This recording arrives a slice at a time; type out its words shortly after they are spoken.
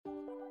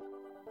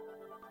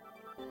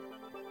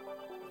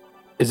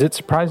Is it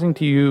surprising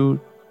to you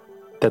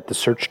that the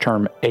search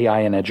term AI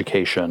in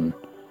education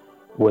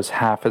was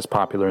half as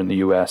popular in the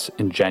US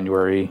in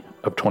January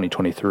of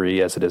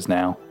 2023 as it is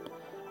now,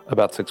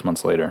 about 6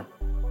 months later?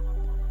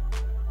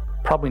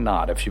 Probably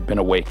not if you've been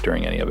awake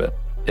during any of it.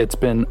 It's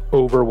been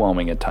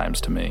overwhelming at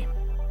times to me,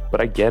 but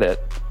I get it.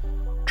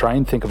 Try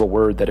and think of a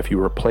word that if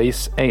you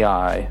replace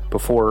AI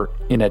before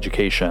in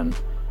education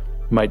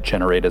might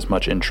generate as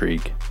much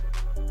intrigue.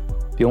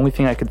 The only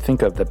thing I could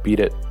think of that beat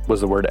it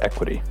was the word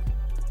equity.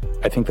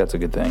 I think that's a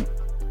good thing.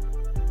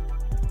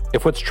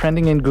 If what's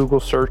trending in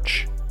Google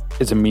search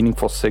is a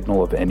meaningful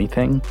signal of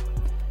anything,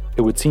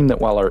 it would seem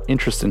that while our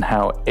interest in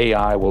how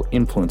AI will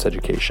influence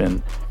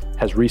education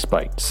has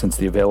respiked since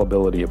the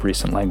availability of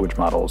recent language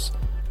models,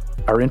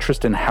 our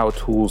interest in how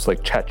tools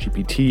like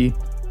ChatGPT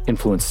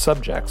influence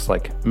subjects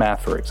like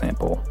math, for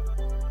example,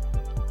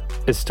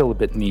 is still a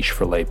bit niche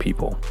for lay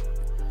people.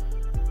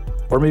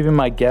 Or maybe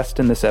my guest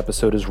in this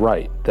episode is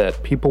right,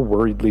 that people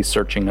worriedly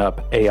searching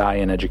up AI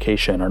in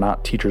education are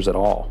not teachers at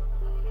all.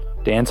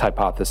 Dan's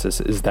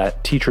hypothesis is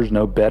that teachers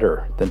know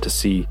better than to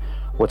see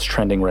what's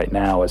trending right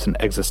now as an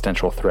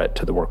existential threat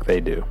to the work they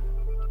do.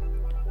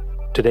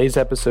 Today's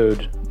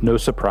episode, no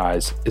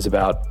surprise, is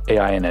about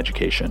AI in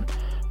education,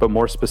 but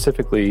more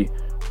specifically,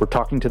 we're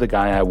talking to the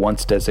guy I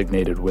once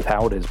designated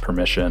without his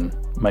permission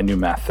my new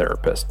math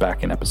therapist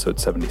back in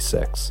episode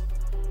 76.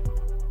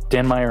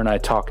 Dan Meyer and I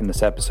talk in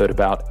this episode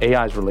about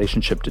AI's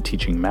relationship to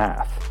teaching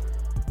math.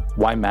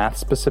 Why math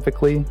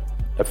specifically?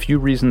 A few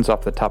reasons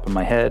off the top of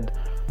my head.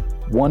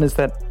 One is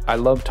that I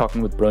love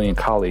talking with brilliant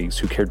colleagues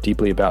who care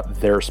deeply about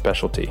their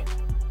specialty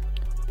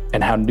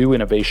and how new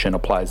innovation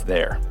applies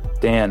there.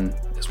 Dan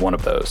is one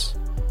of those.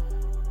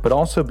 But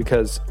also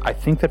because I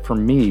think that for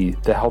me,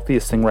 the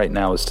healthiest thing right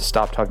now is to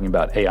stop talking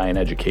about AI in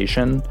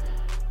education,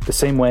 the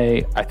same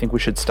way I think we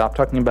should stop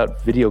talking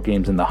about video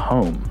games in the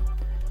home.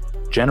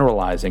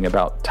 Generalizing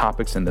about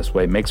topics in this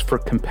way makes for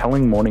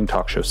compelling morning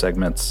talk show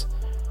segments,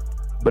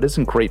 but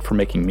isn't great for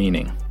making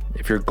meaning.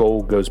 If your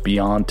goal goes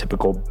beyond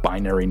typical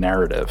binary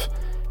narrative,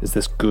 is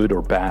this good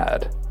or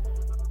bad,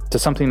 to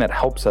something that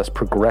helps us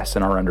progress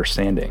in our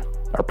understanding,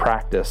 our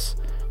practice,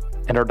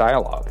 and our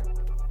dialogue.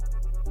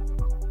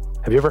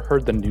 Have you ever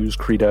heard the news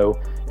credo,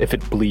 if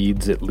it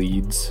bleeds, it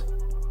leads?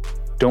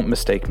 Don't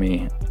mistake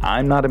me,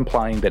 I'm not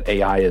implying that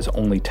AI is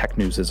only tech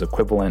news'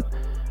 equivalent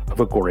of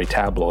a gory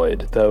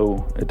tabloid,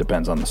 though it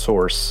depends on the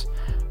source.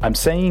 I'm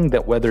saying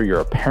that whether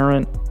you're a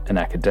parent, an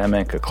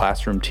academic, a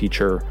classroom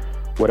teacher,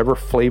 whatever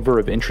flavor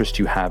of interest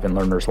you have in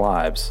learners'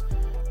 lives,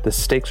 the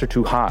stakes are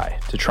too high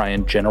to try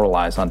and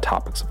generalize on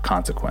topics of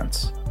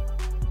consequence.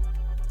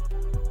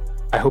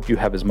 I hope you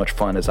have as much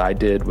fun as I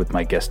did with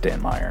my guest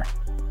Dan Meyer.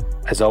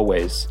 As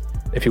always,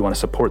 if you want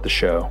to support the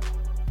show,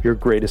 your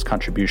greatest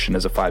contribution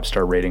is a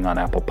 5-star rating on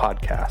Apple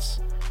Podcasts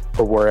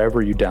or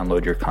wherever you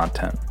download your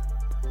content.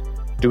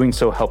 Doing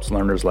so helps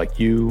learners like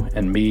you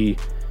and me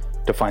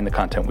to find the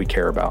content we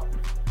care about.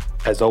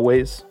 As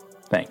always,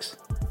 thanks.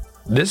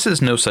 This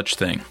is No Such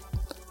Thing,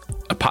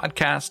 a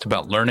podcast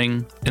about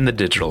learning in the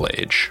digital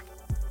age.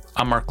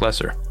 I'm Mark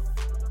Lesser.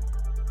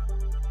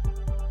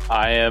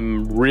 I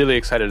am really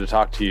excited to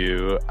talk to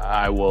you.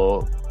 I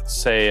will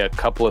say a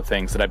couple of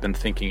things that I've been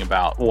thinking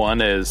about. One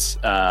is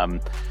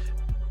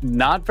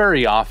not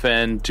very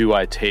often do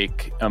I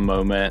take a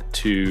moment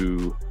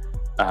to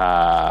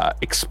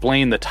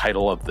explain the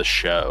title of the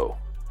show.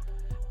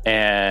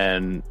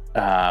 And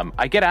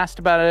I get asked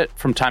about it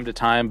from time to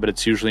time, but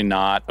it's usually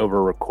not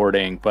over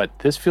recording. But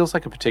this feels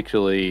like a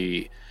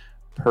particularly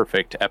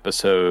perfect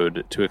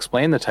episode to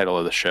explain the title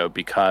of the show,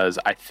 because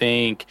I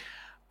think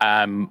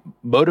I'm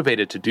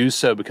motivated to do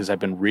so because I've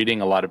been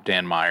reading a lot of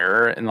Dan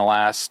Meyer in the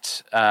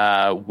last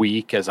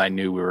week as I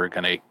knew we were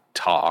going to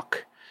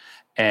talk.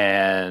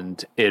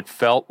 And it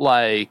felt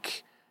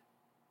like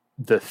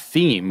the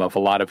theme of a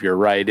lot of your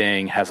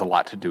writing has a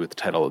lot to do with the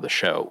title of the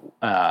show.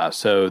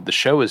 So the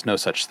show is No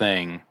Such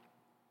Thing.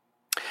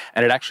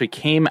 And it actually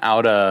came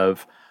out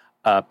of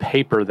a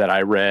paper that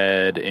I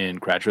read in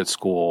graduate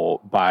school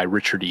by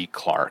Richard E.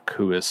 Clarke,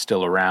 who is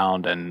still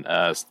around and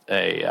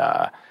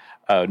a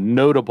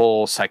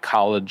notable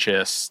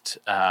psychologist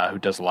who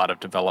does a lot of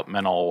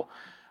developmental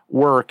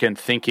work and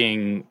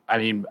thinking, I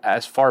mean,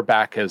 as far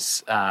back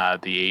as the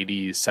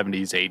 80s,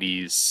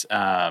 70s,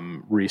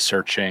 80s,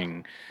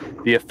 researching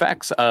the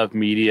effects of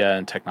media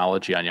and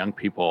technology on young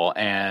people.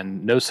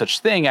 And No Such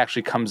Thing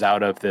actually comes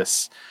out of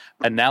this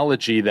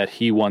analogy that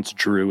he once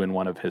drew in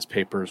one of his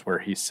papers, where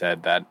he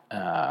said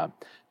that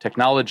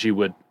technology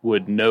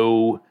would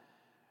no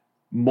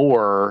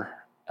more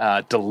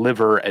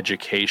deliver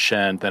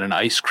education than an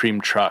ice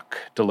cream truck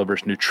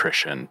delivers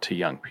nutrition to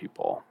young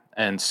people.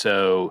 And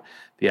so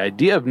the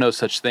idea of No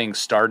Such Thing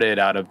started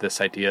out of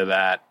this idea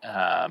that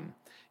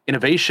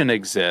innovation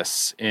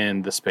exists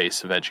in the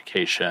space of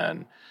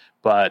education,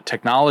 but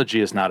technology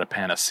is not a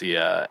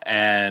panacea.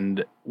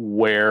 And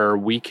where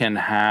we can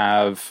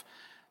have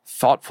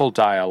thoughtful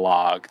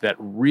dialogue that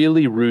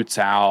really roots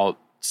out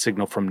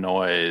signal from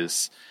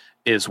noise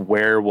is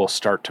where we'll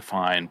start to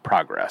find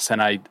progress.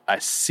 And I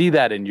see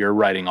that in your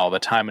writing all the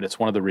time. And it's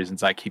one of the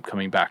reasons I keep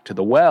coming back to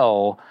the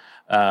well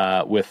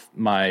with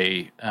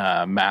my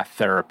math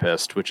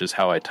therapist, which is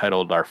how I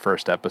titled our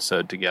first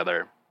episode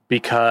together,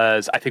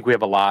 because I think we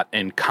have a lot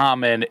in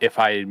common if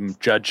I'm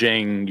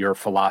judging your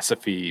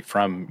philosophy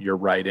from your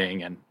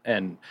writing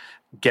and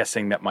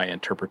guessing that my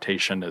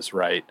interpretation is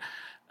right.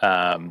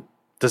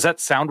 Does that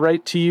sound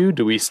right to you?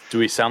 Do we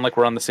sound like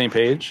we're on the same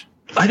page?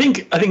 I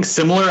think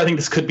similar. I think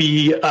this could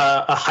be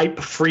a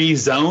hype-free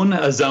zone,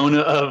 a zone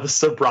of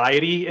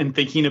sobriety and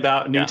thinking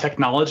about new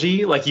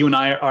technology. Like you and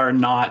I are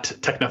not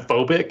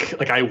technophobic.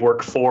 Like I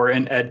work for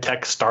an ed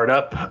tech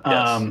startup,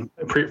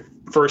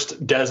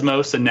 first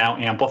Desmos and now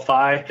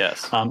Amplify.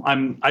 Yes.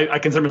 I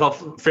consider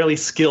myself fairly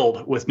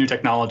skilled with new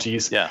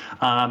technologies. Yeah.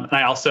 And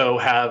I also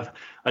have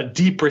a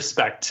deep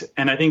respect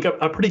and I think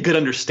a pretty good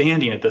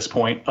understanding at this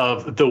point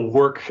of the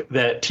work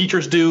that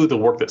teachers do, the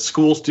work that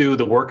schools do,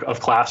 the work of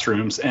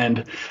classrooms.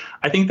 And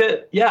I think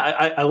that,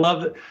 I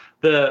love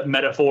the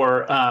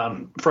metaphor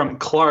from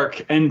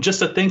Clark, and just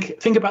to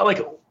think about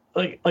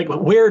like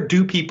where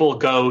do people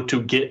go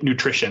to get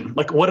nutrition?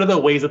 Like what are the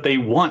ways that they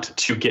want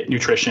to get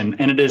nutrition?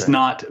 And it is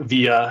not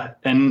via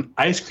an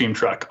ice cream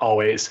truck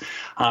always.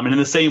 And in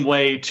the same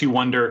way to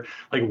wonder,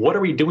 like, what are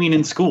we doing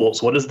in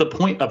schools? What is the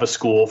point of a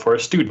school for a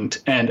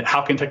student? And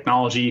how can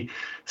technology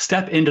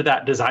step into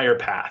that desire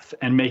path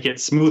and make it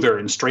smoother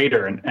and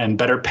straighter and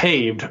better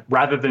paved,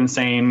 rather than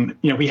saying,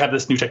 we have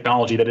this new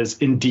technology that is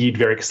indeed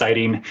very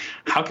exciting.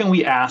 How can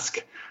we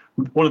ask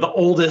one of the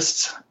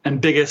oldest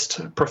and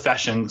biggest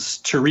professions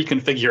to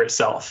reconfigure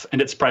itself and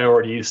its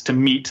priorities to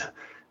meet,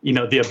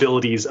 the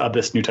abilities of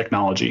this new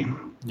technology?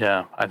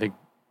 Yeah, I think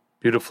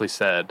beautifully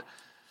said.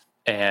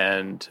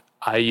 And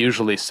I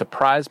usually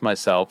surprise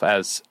myself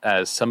as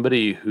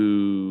somebody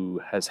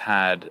who has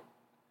had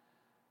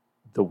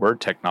the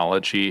word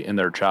technology in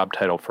their job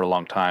title for a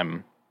long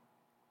time.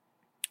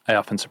 I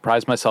often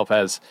surprise myself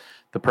as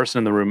the person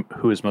in the room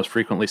who is most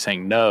frequently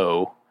saying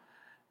no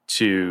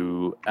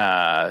to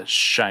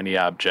shiny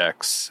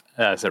objects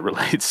as it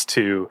relates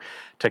to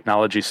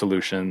technology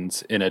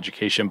solutions in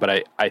education.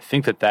 But I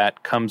think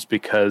that comes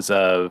because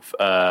of,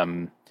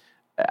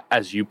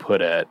 as you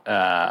put it,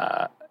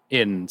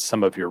 in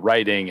some of your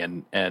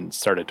writing and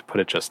started to put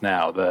it just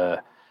now,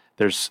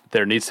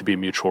 there needs to be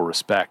mutual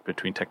respect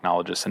between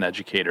technologists and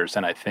educators.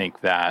 And I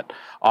think that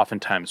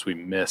oftentimes we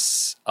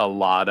miss a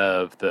lot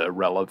of the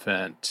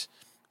relevant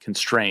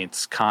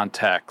constraints,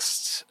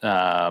 contexts,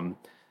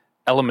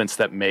 elements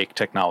that make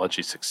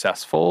technology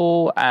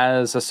successful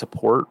as a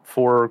support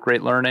for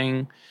great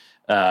learning,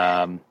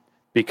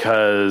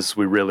 because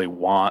we really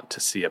want to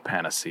see a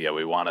panacea.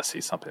 We want to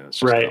see something that's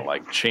just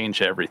going to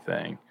change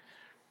everything.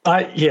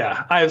 I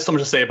have so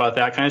much to say about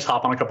that. Can I just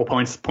hop on a couple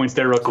points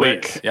there real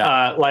quick?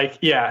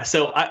 Yeah.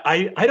 So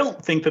I don't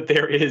think that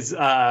there is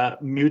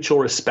mutual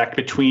respect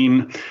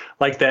between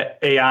like the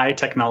AI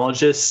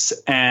technologists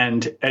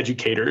and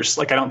educators.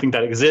 Like I don't think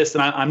that exists,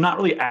 and I'm not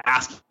really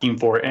asking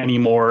for it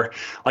anymore.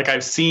 Like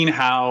I've seen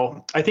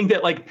how I think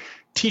that like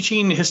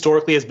teaching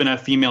historically has been a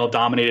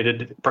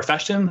female-dominated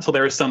profession, so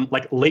there is some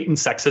like latent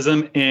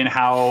sexism in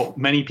how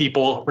many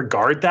people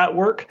regard that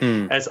work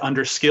as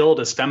underskilled,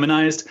 as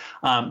feminized.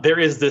 There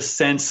is this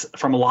sense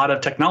from a lot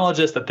of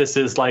technologists that this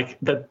is like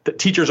that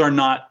teachers are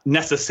not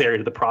necessary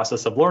to the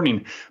process of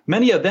learning.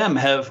 Many of them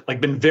have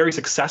like been very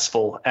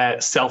successful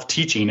at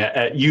self-teaching,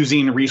 at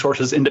using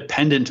resources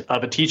independent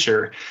of a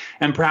teacher,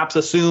 and perhaps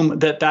assume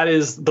that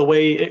is the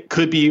way it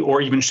could be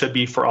or even should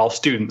be for all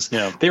students.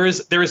 Yeah. There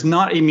is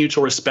not a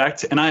mutual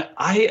respect. And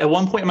I at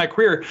one point in my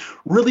career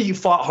really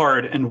fought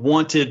hard and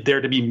wanted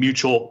there to be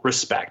mutual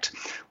respect.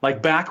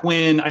 Like back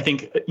when I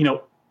think,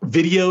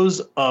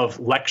 videos of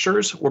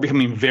lectures were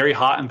becoming very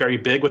hot and very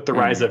big with the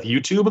rise of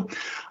YouTube,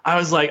 I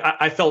was like,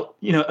 I felt,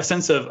 a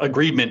sense of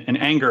aggrievement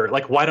and anger.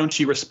 Like, why don't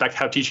you respect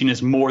how teaching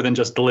is more than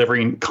just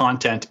delivering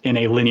content in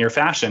a linear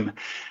fashion?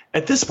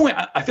 At this point,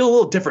 I feel a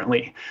little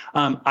differently.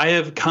 I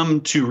have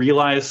come to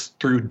realize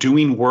through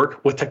doing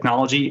work with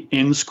technology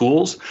in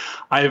schools,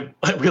 I've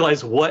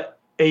realized what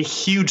a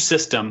huge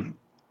system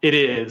it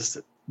is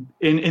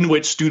in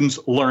which students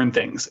learn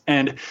things.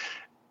 And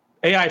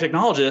AI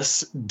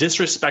technologists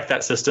disrespect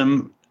that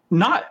system,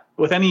 not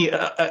with any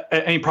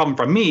problem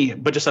from me,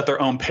 but just at their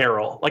own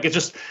peril. Like it's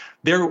just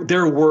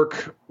their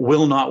work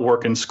will not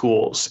work in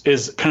schools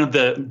is kind of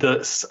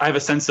the I have a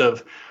sense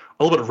of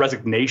a little bit of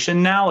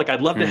resignation now. Like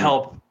I'd love to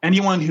help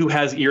anyone who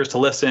has ears to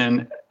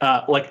listen,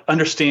 like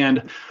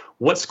understand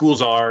what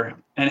schools are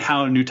and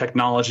how new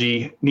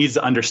technology needs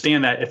to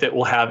understand that if it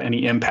will have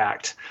any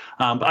impact.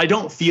 But I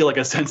don't feel like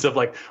a sense of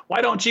like,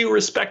 why don't you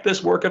respect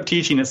this work of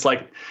teaching? It's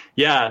like,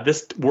 yeah,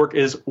 this work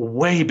is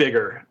way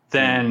bigger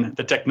than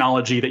the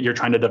technology that you're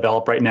trying to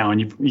develop right now.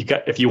 And you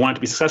got, if you want it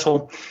to be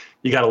successful,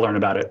 you got to learn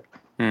about it.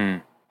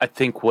 I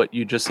think what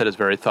you just said is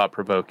very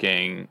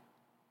thought-provoking.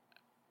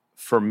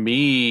 For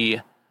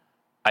me,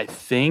 I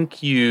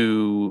think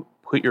you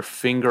put your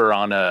finger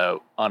on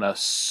a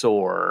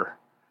sore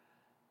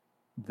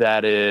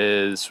that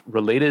is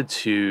related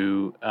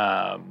to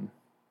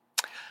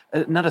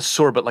not a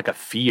sore, but like a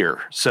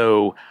fear.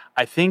 So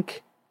I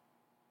think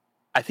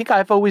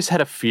I've always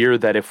had a fear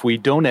that if we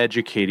don't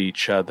educate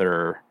each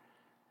other,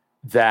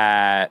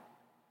 that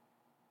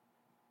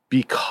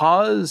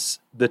because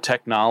the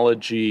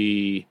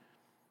technology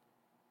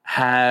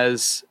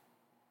has,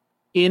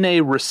 in a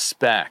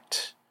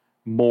respect,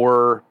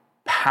 more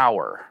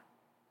power,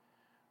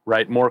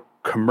 right? More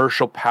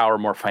commercial power,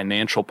 more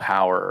financial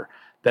power,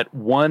 that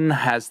one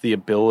has the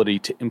ability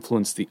to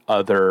influence the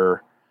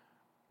other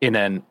in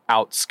an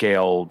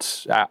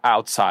outsized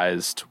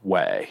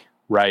way,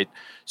 right?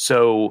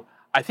 So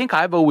I think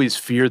I've always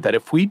feared that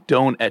if we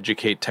don't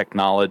educate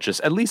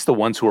technologists, at least the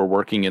ones who are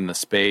working in the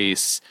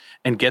space,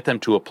 and get them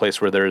to a place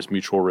where there is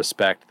mutual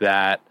respect,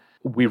 that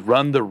we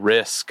run the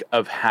risk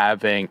of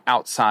having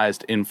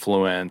outsized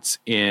influence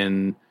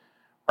in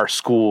our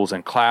schools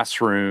and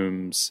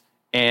classrooms.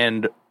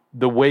 And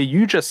the way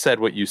you just said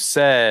what you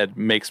said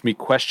makes me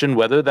question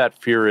whether that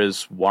fear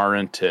is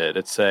warranted.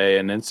 It's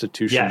an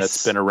institution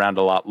that's been around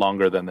a lot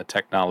longer than the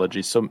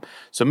technology. So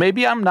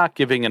maybe I'm not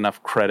giving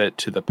enough credit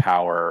to the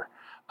power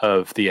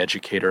of the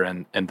educator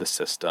and the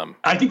system.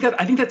 I think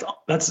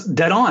that's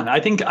dead on. I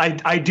think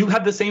I do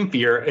have the same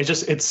fear.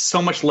 It's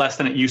so much less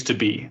than it used to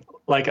be.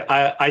 Like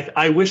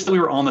I wish that we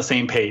were all on the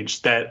same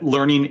page, that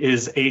learning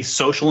is a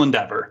social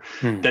endeavor,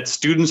 that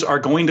students are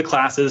going to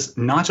classes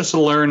not just to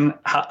learn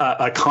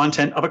a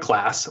content of a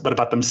class, but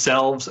about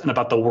themselves and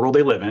about the world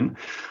they live in.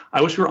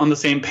 I wish we were on the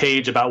same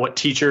page about what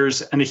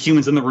teachers and the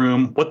humans in the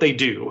room, what they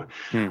do.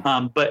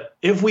 But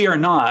if we are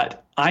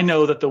not, I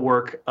know that the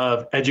work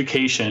of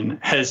education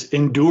has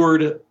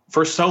endured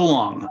for so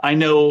long. I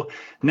know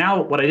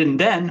now what I didn't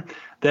then,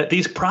 that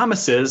these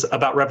promises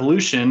about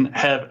revolution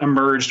have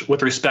emerged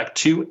with respect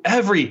to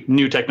every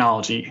new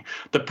technology.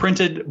 The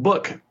printed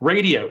book,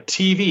 radio,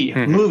 TV,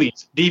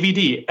 movies,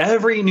 DVD,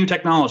 every new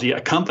technology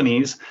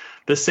accompanies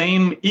the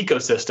same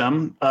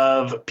ecosystem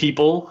of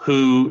people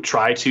who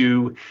try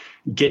to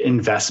get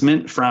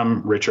investment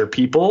from richer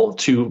people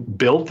to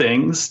build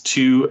things,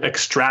 to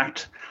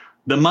extract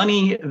the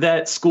money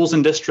that schools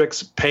and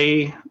districts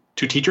pay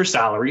to teacher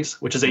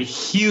salaries, which is a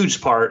huge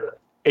part,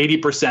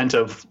 80%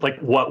 of like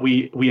what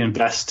we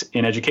invest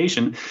in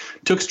education,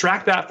 to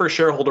extract that for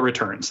shareholder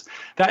returns.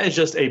 That is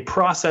just a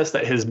process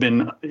that has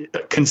been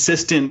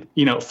consistent,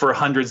 for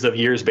hundreds of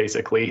years,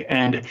 basically.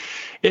 And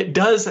it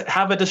does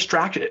have a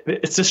distraction.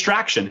 It's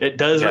distraction. It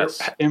does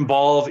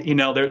involve,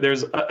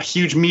 there's a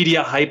huge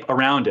media hype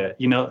around it.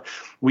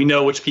 We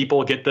know which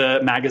people get the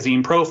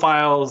magazine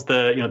profiles,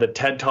 the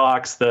TED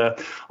Talks,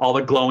 all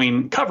the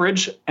glowing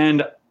coverage.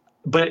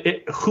 But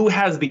who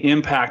has the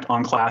impact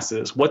on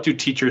classes? What do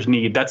teachers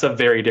need? That's a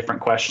very different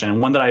question.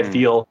 One that I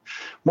feel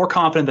more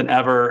confident than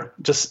ever.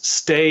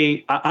 Just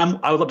I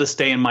would love to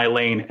stay in my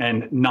lane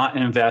and not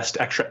invest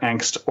extra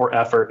angst or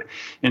effort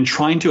in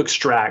trying to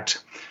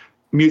extract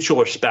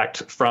mutual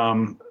respect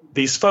from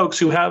these folks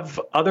who have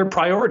other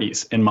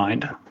priorities in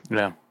mind.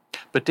 Yeah.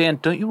 But Dan,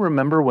 don't you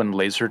remember when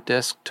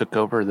Laserdisc took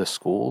over the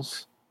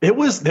schools? There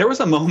was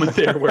a moment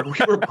there where we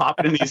were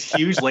popping in these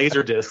huge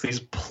laser discs, these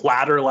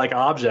platter-like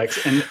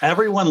objects, and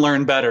everyone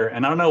learned better.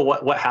 And I don't know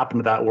what happened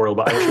to that world,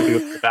 but I wish we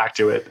could get back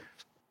to it.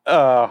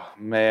 Oh,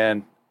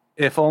 man.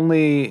 If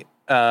only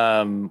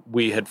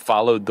we had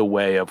followed the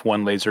way of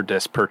one laser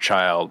disc per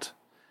child,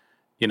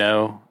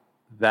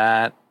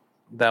 that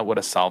would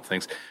have solved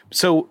things.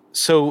 So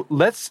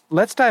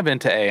let's dive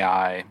into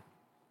AI.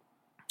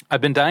 I've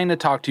been dying to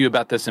talk to you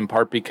about this in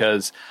part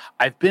because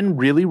I've been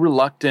really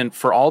reluctant,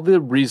 for all the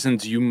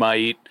reasons you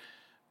might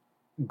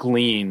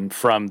glean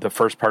from the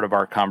first part of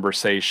our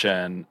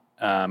conversation.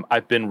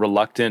 I've been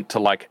reluctant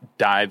to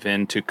dive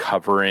into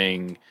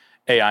covering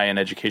AI in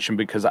education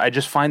because I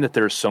just find that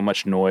there's so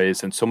much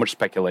noise and so much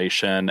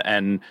speculation,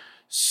 and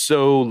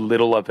so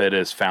little of it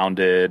is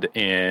founded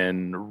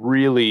in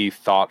really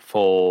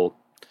thoughtful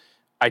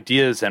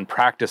ideas and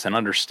practice and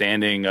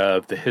understanding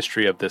of the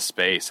history of this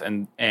space.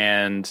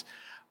 And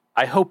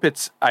I hope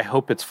it's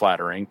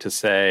flattering to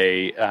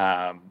say,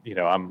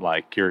 I'm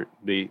like,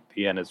 the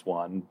end is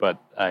one,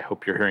 but I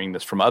hope you're hearing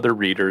this from other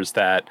readers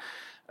that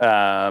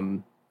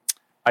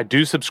I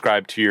do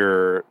subscribe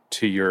to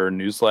your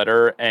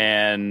newsletter,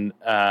 and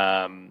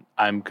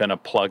I'm gonna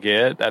plug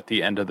it at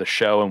the end of the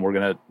show, and we're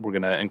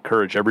gonna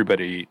encourage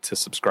everybody to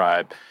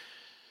subscribe.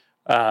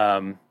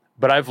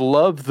 But I've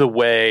loved the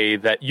way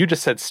that you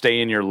just said, stay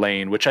in your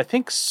lane, which I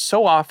think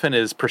so often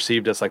is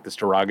perceived as this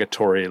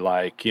derogatory,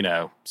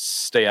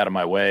 stay out of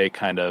my way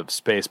kind of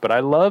space. But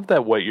I love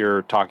that what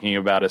you're talking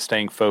about is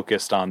staying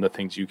focused on the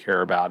things you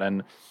care about.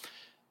 And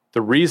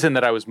the reason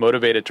that I was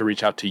motivated to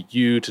reach out to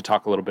you to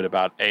talk a little bit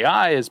about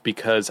AI is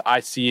because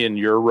I see in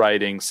your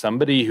writing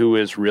somebody who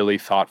is really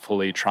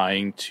thoughtfully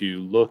trying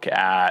to look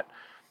at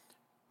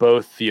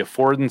both the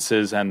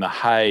affordances and the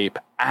hype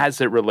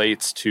as it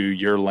relates to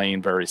your lane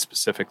very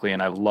specifically.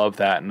 And I love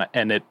that.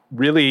 And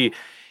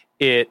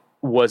it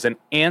was an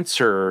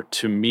answer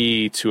to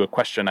me to a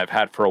question I've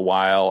had for a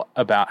while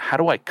about how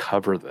do I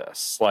cover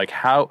this?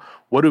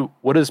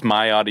 What does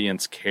my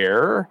audience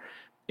care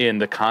in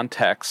the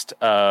context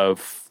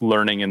of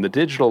learning in the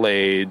digital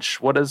age,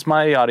 what does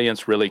my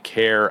audience really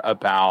care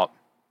about?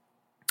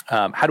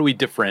 How do we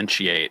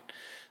differentiate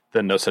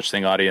the No Such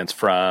Thing audience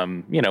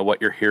from,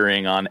 what you're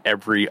hearing on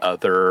every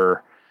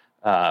other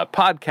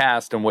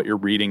podcast and what you're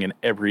reading in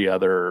every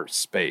other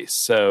space?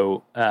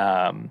 So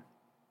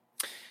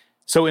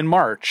in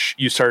March,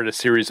 you started a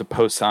series of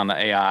posts on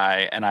AI,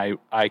 and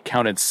I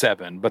counted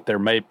 7, but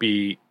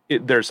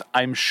there's,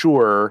 I'm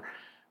sure,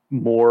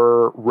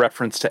 more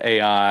reference to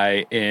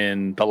AI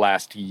in the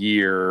last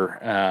year.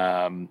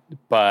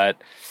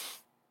 But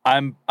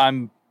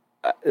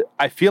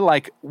I feel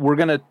like we're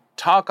going to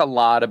talk a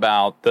lot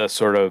about the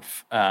sort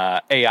of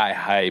AI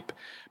hype.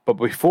 But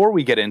before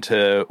we get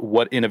into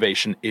what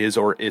innovation is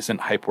or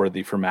isn't hype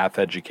worthy for math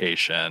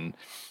education,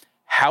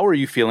 how are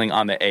you feeling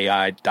on the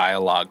AI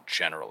dialogue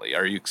generally?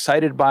 Are you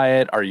excited by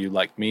it? Are you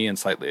like me and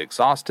slightly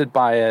exhausted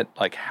by it?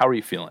 Like, how are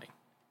you feeling?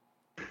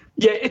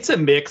 Yeah, it's a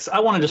mix. I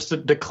want to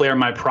just declare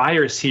my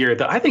priors here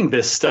that I think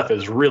this stuff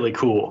is really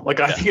cool. Like,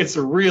 I think it's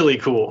really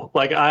cool.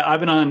 Like, I've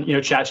been on,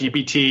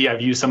 ChatGPT. I've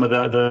used some of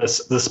the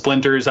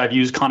splinters. I've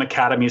used Khan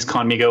Academy's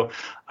Khanmigo.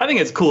 I think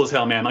it's cool as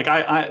hell, man. Like,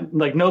 I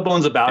like, no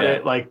bones about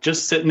it. Like,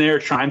 just sitting there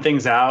trying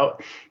things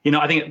out.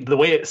 I think the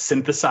way it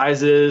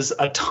synthesizes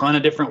a ton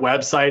of different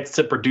websites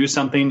to produce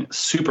something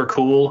super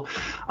cool.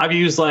 I've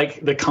used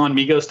like the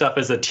Khanmigo stuff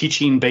as a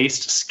teaching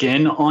based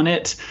skin on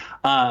it.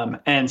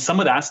 And some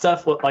of that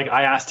stuff, like,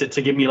 I asked it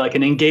to give me like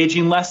an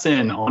engaging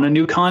lesson on a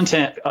new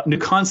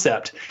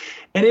concept.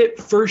 And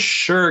it for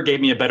sure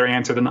gave me a better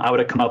answer than I would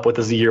have come up with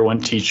as a year 1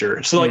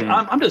 teacher. So like,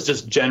 I'm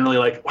just generally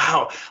like,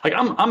 wow, like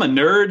I'm a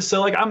nerd. So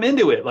like, I'm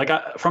into it. Like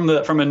from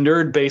a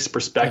nerd based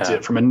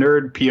perspective, from a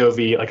nerd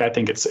POV, like I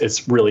think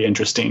it's really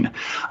interesting.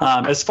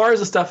 As far as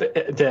the stuff,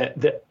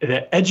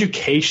 the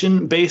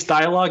education based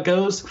dialogue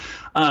goes,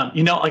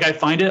 like I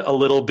find it a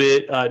little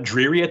bit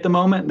dreary at the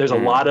moment. There's a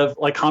lot of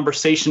like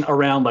conversation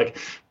around like,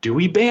 do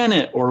we ban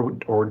it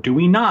or do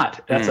we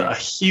not? That's a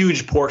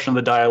huge portion of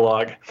the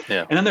dialogue.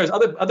 Yeah. And then there's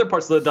other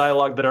parts of the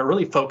dialogue that are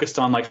really focused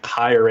on like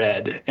higher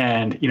ed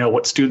and,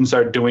 what students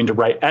are doing to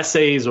write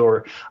essays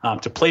or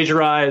to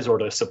plagiarize or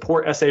to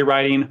support essay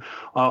writing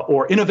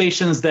or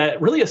innovations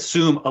that really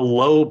assume a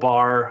low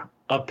bar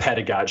of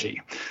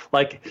pedagogy.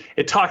 Like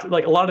it talked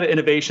like a lot of the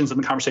innovations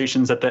and the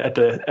conversations at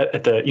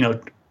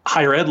the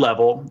higher ed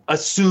level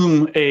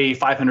assume a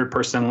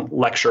 500-person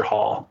lecture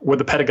hall where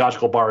the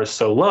pedagogical bar is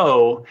so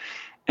low.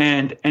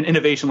 And an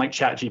innovation like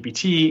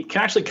ChatGPT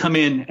can actually come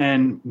in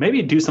and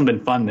maybe do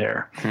something fun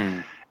there.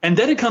 And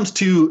then it comes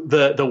to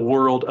the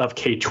world of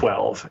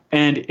K-12.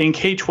 And in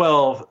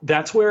K-12,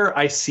 that's where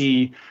I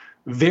see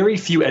very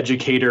few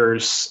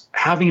educators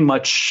having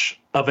much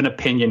of an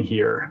opinion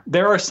here.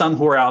 There are some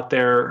who are out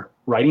there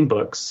writing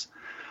books.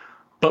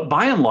 But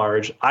by and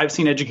large, I've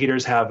seen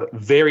educators have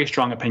very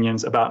strong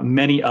opinions about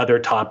many other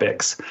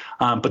topics.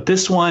 But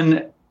this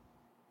one,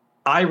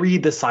 I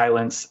read the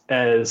silence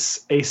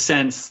as a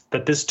sense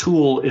that this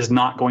tool is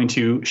not going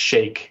to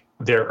shake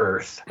their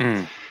earth.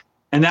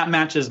 And that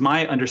matches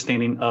my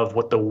understanding of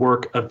what the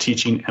work of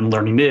teaching and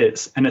learning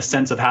is, and a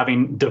sense of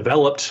having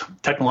developed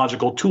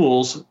technological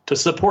tools to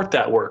support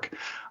that work.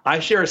 I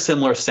share a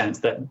similar sense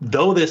that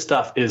though this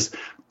stuff is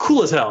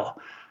cool as hell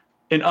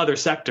in other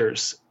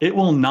sectors, it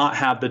will not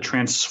have the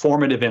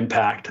transformative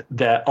impact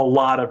that a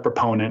lot of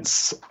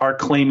proponents are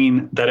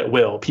claiming that it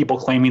will. People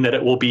claiming that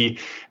it will be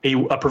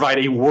provide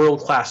a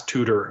world-class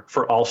tutor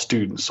for all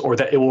students, or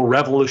that it will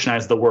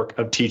revolutionize the work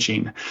of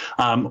teaching,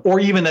 or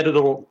even that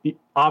it'll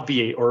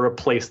obviate or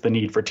replace the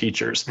need for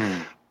teachers.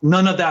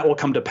 None of that will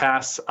come to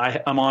pass.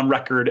 I'm on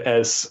record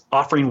as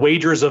offering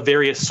wagers of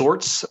various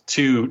sorts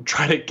to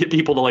try to get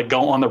people to like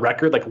go on the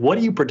record. Like, what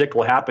do you predict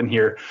will happen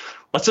here?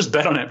 Let's just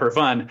bet on it for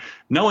fun.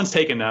 No one's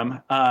taken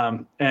them.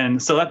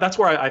 And so that's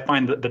where I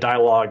find the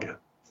dialogue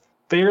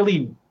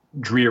fairly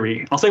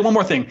dreary. I'll say one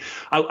more thing.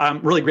 I'm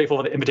really grateful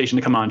for the invitation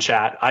to come on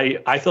chat.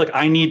 I feel like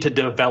I need to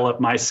develop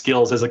my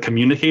skills as a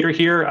communicator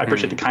here. I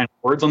appreciate the kind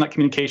words on that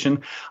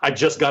communication. I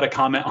just got a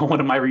comment on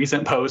one of my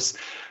recent posts.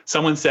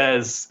 Someone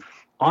says,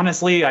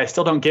 honestly, I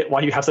still don't get why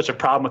you have such a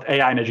problem with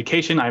AI in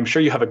education. I'm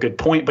sure you have a good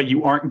point, but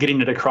you aren't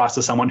getting it across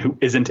to someone who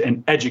isn't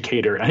an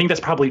educator. And I think that's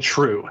probably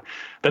true.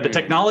 That the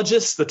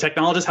technologists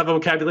have a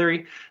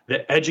vocabulary,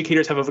 the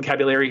educators have a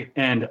vocabulary,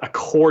 and a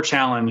core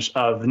challenge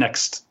of the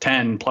next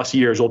 10 plus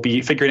years will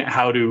be figuring out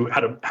how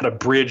to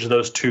bridge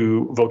those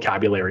two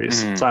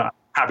vocabularies. So I'm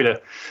happy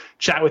to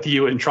chat with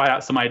you and try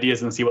out some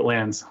ideas and see what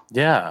lands.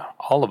 Yeah,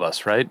 all of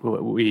us, right?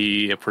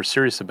 If we're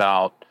serious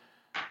about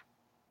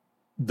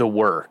the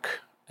work,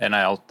 and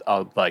I'll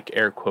like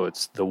air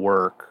quotes the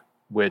work,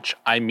 which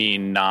I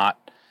mean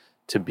not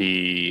to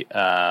be,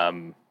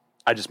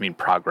 I just mean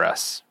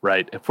progress,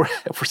 right? If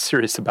we're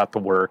serious about the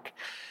work,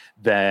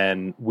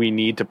 then we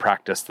need to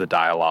practice the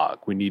dialogue.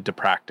 We need to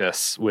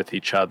practice with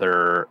each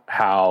other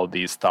how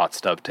these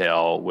thoughts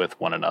dovetail with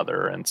one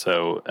another. And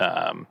so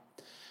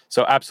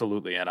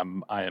absolutely.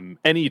 And I am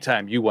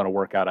anytime you want to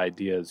work out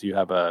ideas, you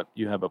have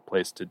a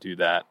place to do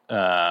that.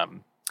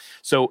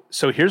 So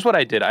here's what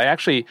I did. I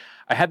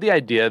had the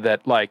idea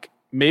that like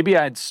maybe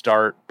I'd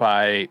start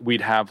by,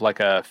 we'd have like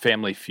a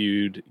Family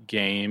Feud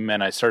game,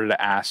 and I started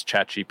to ask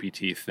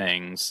ChatGPT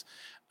things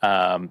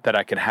that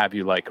I could have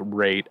you like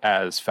rate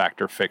as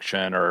fact or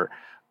fiction, or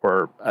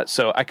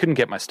so I couldn't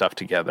get my stuff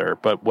together.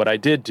 But what I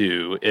did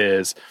do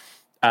is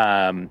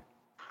I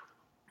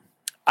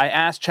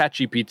asked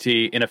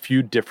ChatGPT in a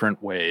few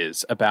different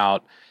ways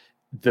about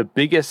the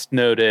biggest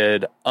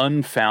noted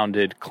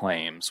unfounded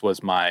claims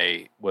was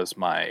my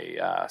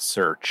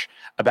search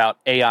about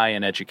AI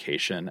in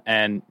education,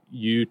 and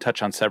you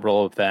touch on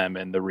several of them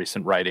in the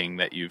recent writing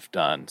that you've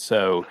done.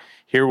 So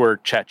here were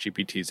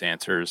ChatGPT's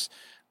answers,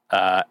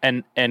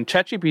 and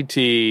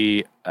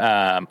ChatGPT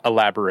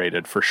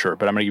elaborated for sure,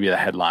 but I'm going to give you the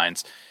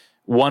headlines.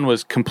 One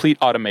was complete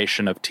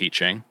automation of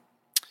teaching.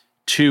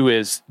 2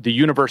 is the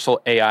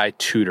universal AI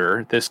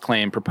tutor. This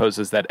claim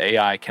proposes that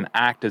AI can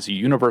act as a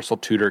universal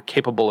tutor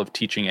capable of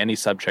teaching any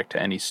subject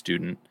to any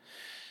student.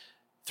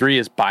 3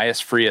 is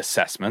bias-free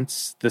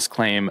assessments. This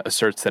claim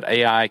asserts that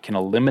AI can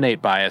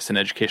eliminate bias in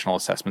educational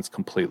assessments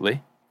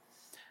completely.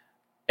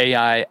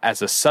 AI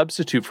as a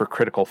substitute for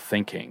critical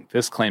thinking.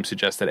 This claim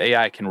suggests that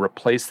AI can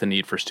replace the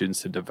need for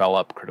students to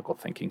develop critical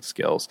thinking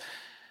skills.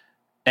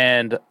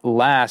 And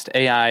last,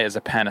 AI as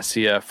a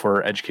panacea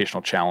for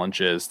educational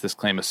challenges. This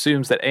claim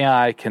assumes that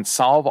AI can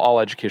solve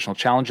all educational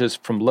challenges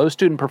from low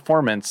student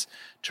performance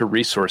to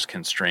resource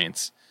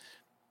constraints.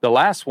 The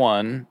last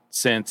one,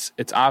 since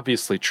it's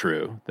obviously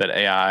true that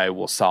AI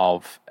will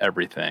solve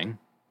everything,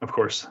 of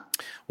course,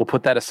 we'll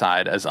put that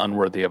aside as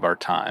unworthy of our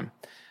time.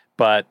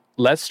 But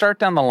let's start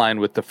down the line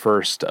with the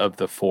first of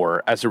the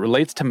 4. As it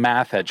relates to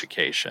math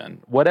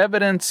education, what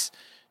evidence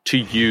to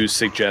you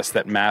suggests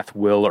that math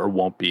will or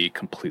won't be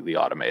completely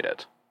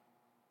automated?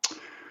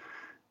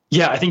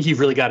 Yeah, I think you've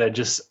really got to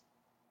just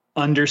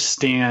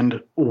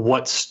understand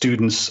what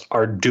students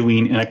are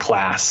doing in a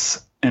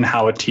class and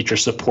how a teacher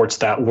supports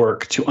that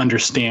work to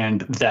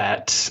understand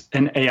that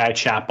an AI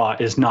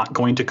chatbot is not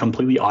going to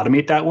completely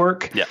automate that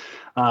work. Yeah.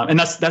 And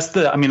that's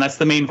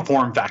the main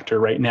form factor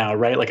right now,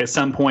 right? Like at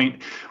some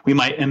point we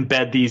might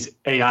embed these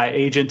AI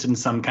agents in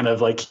some kind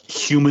of like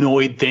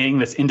humanoid thing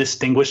that's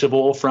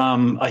indistinguishable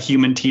from a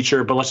human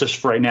teacher. But let's just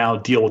for right now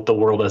deal with the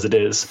world as it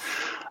is.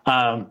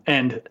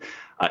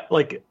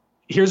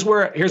 Here's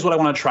what I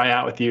want to try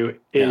out with you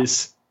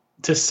is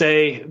to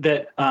say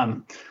that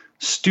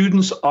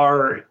students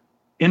are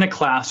in a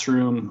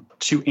classroom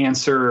to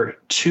answer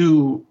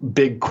 2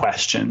 big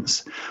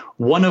questions,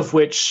 one of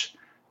which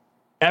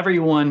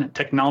everyone,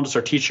 technologist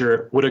or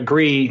teacher, would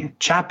agree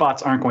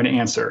chatbots aren't going to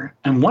answer.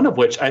 And one of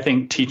which I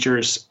think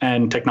teachers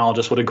and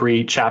technologists would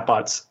agree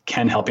chatbots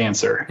can help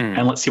answer.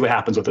 And let's see what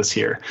happens with this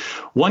here.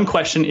 One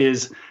question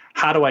is,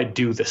 how do I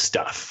do this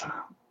stuff?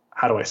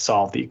 How do I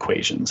solve the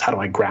equations? How do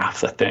I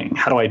graph the thing?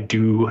 How do I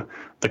do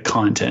the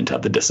content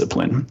of the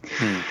discipline?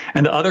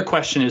 And the other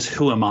question is,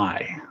 who am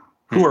I?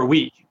 Who are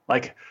we?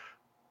 Like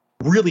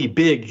really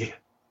big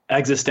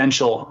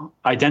existential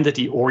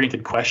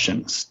identity-oriented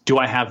questions. Do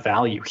I have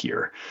value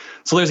here?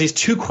 So there's these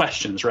 2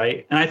 questions,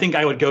 right? And I think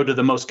I would go to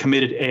the most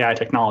committed AI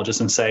technologists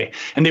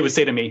and they would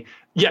say to me,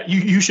 yeah,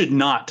 you should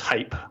not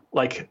type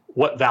like,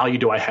 what value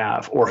do I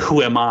have or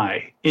who am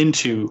I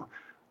into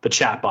the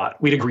chatbot.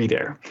 We'd agree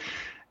there.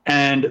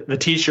 And the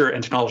teacher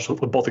and technologist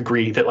would both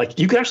agree that like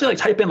you could actually like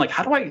type in like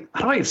how do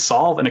I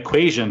solve an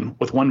equation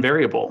with one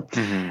variable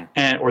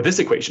or this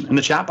equation, and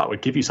the chatbot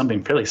would give you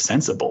something fairly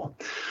sensible.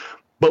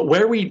 But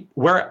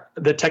where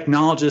the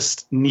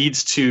technologist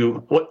needs to,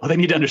 what they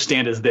need to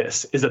understand is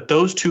that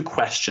those 2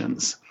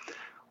 questions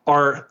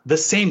are the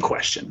same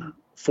question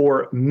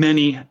for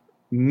many,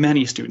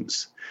 many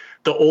students.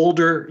 The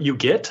older you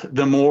get,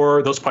 the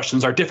more those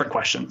questions are different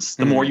questions,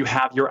 the more you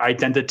have your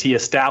identity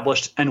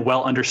established and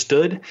well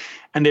understood,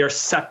 and they are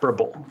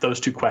separable, those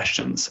 2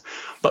 questions.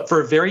 But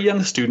for very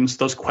young students,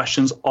 those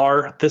questions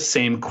are the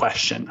same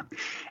question.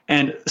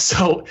 And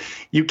so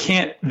you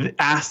can't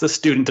ask the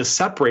student to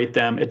separate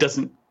them. It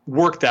doesn't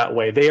work that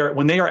way.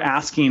 When they are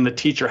asking the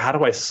teacher, how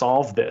do I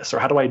solve this? Or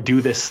how do I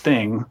do this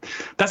thing?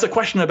 That's a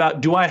question about,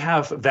 do I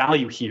have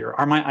value here?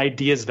 Are my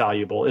ideas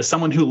valuable? Is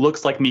someone who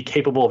looks like me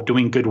capable of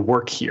doing good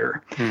work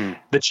here?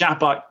 The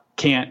chatbot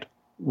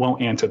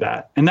won't answer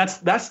that. And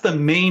that's the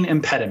main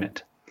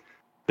impediment.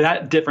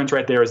 That difference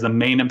right there is the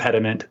main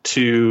impediment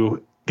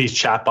to these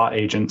chatbot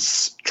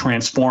agents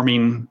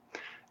transforming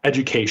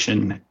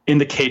education in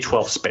the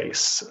K-12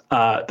 space.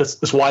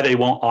 That's why they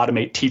won't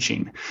automate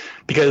teaching,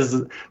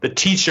 because the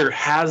teacher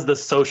has the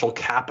social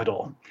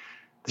capital.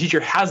 The teacher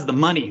has the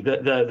money,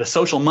 the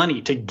social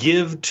money to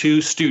give to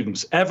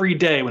students every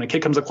day when a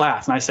kid comes to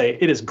class. And I say,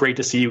 it is great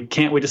to see you.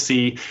 Can't wait to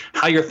see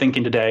how you're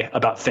thinking today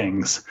about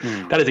things.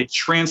 That is a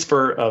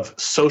transfer of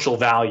social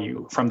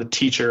value from the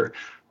teacher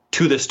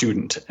to the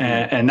student.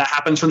 And that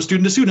happens from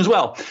student to student as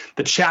well.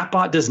 The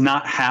chatbot does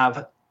not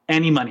have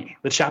any money.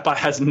 The chatbot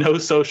has no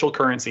social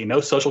currency, no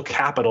social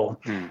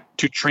capital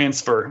to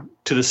transfer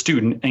to the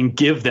student and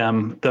give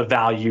them the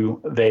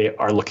value they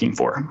are looking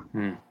for.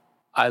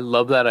 I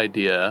love that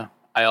idea.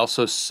 I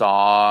also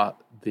saw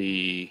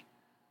the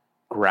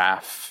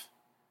graph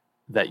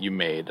that you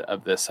made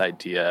of this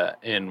idea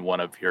in one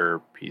of your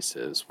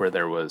pieces, where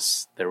there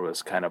was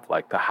kind of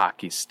like the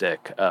hockey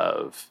stick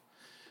of,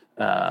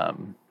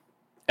 and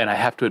I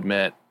have to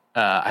admit,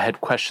 I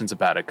had questions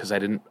about it because I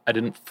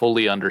didn't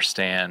fully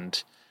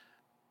understand.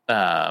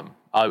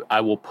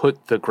 I will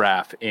put the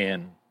graph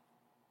in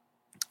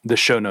the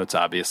show notes,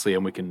 obviously,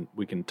 and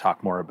we can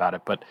talk more about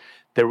it. But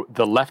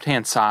the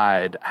left-hand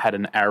side had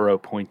an arrow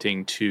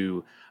pointing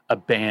to a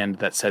band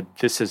that said,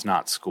 "This is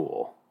not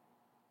school."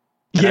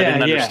 And I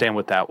didn't understand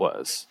what that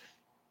was.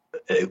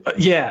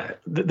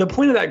 The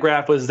point of that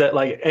graph was that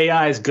like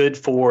AI is good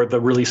for the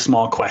really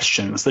small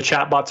questions. The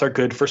chatbots are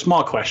good for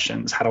small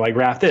questions. How do I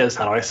graph this?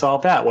 How do I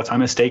solve that? What's my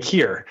mistake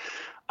here?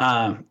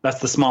 That's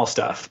the small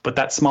stuff. But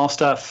that small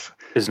stuff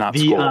is not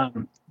school.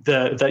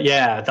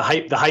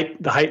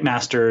 The hype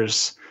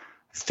masters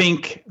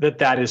think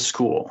that is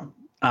school.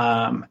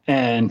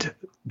 And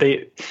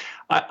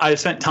I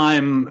spent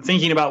time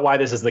thinking about why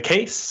this is the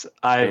case.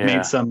 I've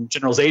made some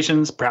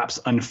generalizations, perhaps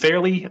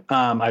unfairly.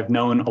 I've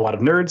known a lot of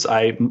nerds.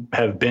 I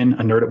have been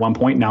a nerd at one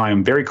point. Now I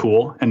am very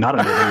cool and not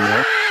a nerd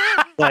anymore.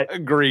 But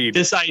agreed.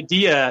 This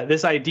idea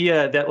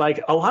that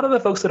like a lot of the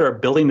folks that are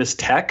building this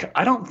tech,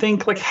 I don't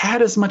think like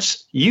had as much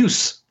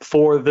use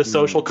for the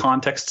social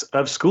context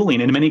of schooling.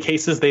 In many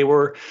cases, they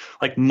were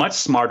like much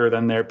smarter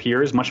than their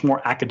peers, much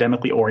more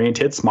academically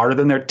oriented, smarter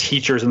than their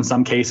teachers in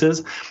some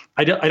cases.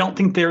 I don't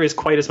think there is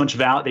quite as much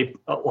value.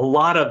 A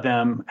lot of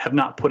them have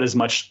not put as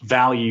much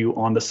value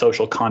on the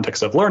social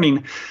context of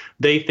learning.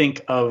 They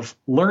think of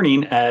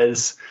learning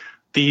as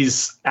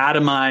these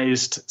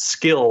atomized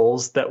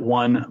skills that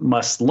one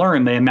must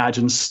learn. They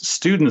imagine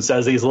students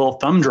as these little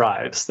thumb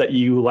drives that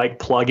you like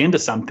plug into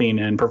something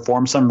and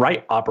perform some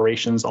write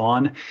operations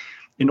on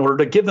in order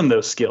to give them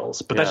those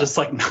skills. But that's just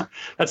like,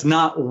 that's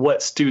not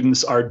what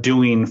students are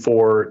doing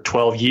for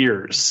 12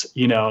 years,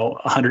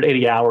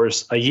 180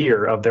 hours a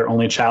year of their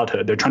only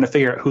childhood. They're trying to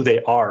figure out who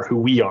they are, who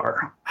we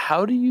are.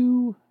 How do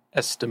you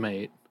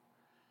estimate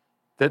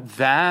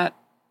that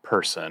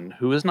person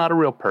who is not a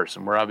real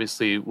person? We're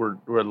obviously we're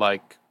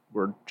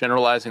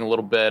generalizing a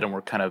little bit, and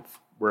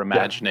we're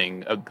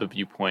imagining the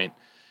viewpoint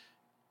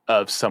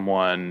of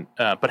someone.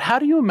 But how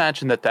do you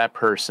imagine that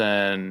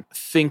person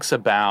thinks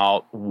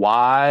about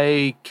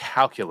why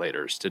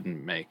calculators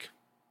didn't make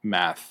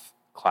math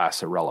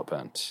class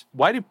irrelevant?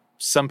 Why do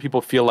some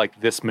people feel like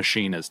this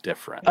machine is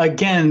different?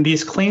 Again,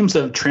 these claims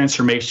of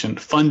transformation,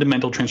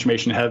 fundamental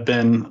transformation, have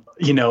been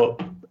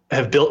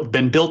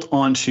built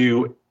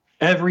onto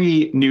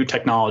every new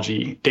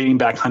technology dating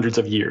back hundreds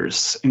of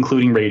years,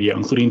 including radio,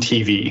 including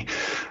TV.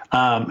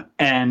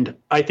 And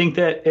I think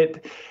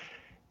that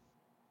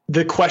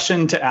the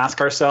question to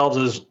ask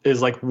ourselves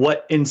is like,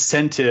 what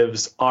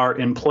incentives are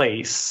in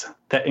place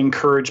that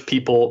encourage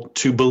people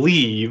to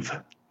believe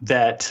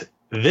that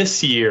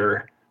this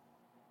year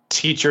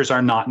teachers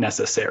are not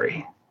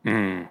necessary?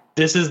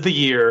 This is the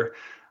year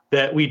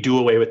that we do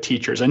away with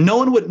teachers. And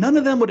none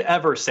of them would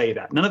ever say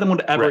that. None of them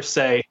would ever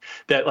say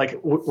that like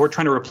we're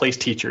trying to replace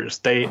teachers.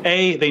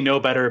 They know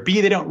better. B,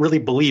 they don't really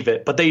believe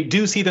it, but they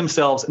do see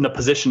themselves in the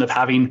position of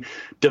having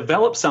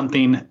developed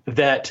something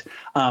that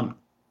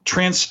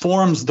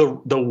transforms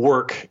the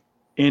work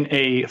in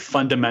a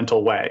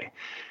fundamental way.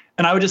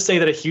 And I would just say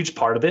that a huge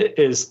part of it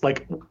is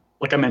like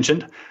I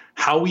mentioned,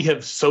 how we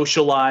have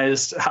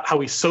socialized, how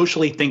we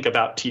socially think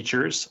about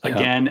teachers,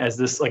 again, as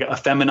this like a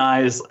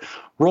feminized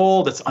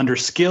role that's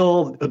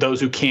underskilled, those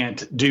who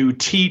can't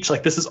teach.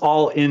 Like this is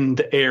all in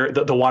the air,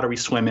 the water we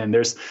swim in.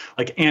 There's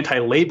like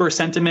anti-labor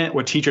sentiment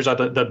where teachers are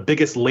the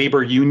biggest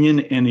labor union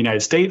in the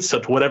United States. So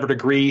to whatever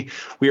degree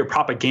we are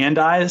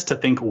propagandized to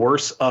think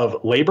worse of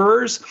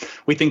laborers,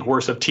 we think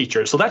worse of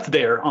teachers. So that's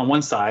there on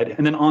one side.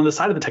 And then on the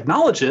side of the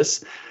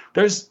technologists,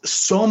 there's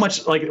so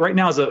much, like right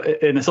now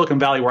in the Silicon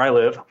Valley where I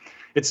live,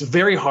 it's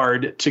very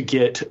hard to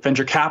get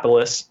venture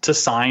capitalists to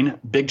sign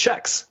big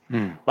checks.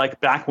 Like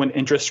back when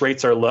interest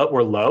rates were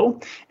low,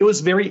 it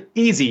was very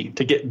easy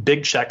to get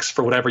big checks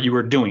for whatever you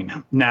were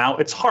doing. Now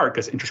it's hard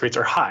because interest rates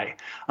are high.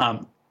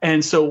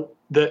 And so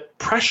the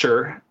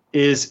pressure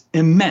is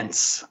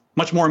immense,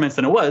 much more immense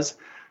than it was,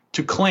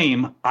 to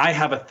claim I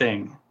have a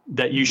thing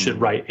that you should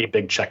write a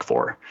big check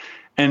for.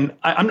 And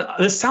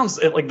this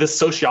sounds like the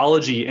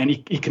sociology and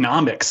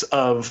economics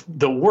of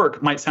the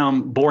work might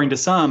sound boring to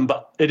some,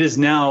 but it is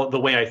now the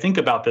way I think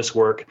about this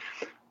work,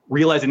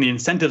 realizing the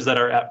incentives that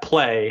are at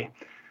play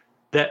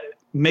that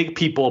make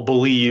people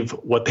believe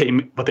what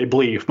they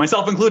believe,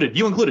 myself included,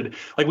 you included.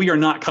 Like we are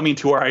not coming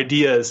to our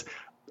ideas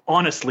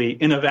honestly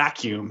in a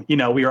vacuum.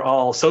 We are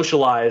all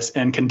socialized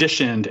and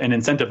conditioned and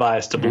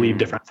incentivized to believe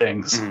different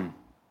things.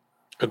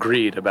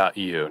 Agreed about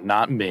you,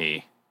 not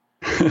me.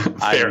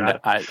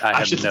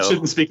 I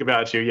shouldn't speak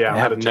about you. Yeah, I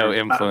have no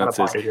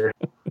influences.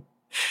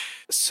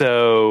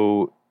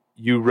 So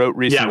you wrote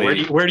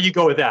recently. Yeah, where do you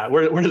go with that?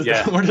 Where does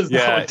that one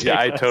take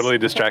I us? totally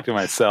distracted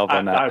myself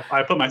on that.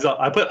 I put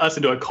us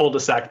into a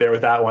cul-de-sac there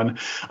with that one.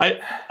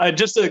 I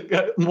just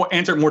to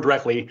answer more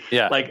directly.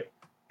 Yeah. Like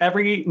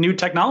every new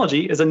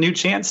technology is a new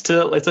chance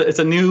it's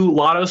a new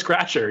lotto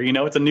scratcher,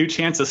 it's a new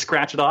chance to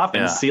scratch it off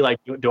and see like,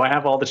 do I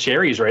have all the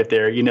cherries right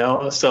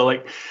there? So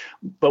like,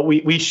 but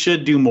we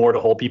should do more to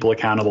hold people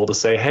accountable to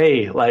say,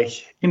 hey,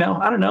 like, I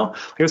don't know,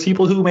 there's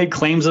people who made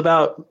claims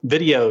about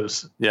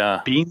videos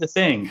being the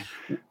thing.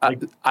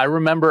 Like, I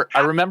remember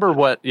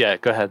what, go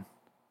ahead.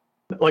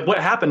 Like what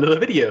happened to the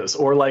videos,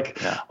 or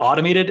like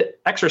automated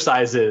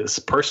exercises,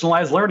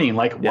 personalized learning.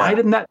 Like, why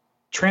didn't that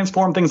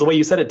transform things the way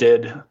you said it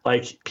did?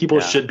 Like, people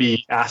should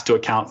be asked to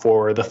account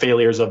for the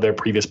failures of their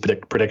previous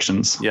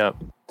predictions. Yep.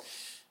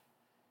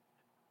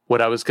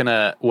 What I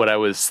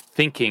was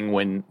thinking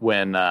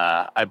when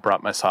I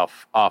brought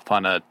myself off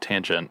on a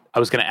tangent, I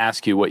was going to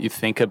ask you what you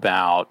think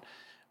about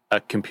a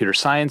computer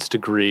science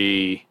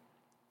degree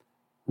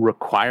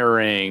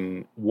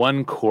requiring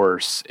one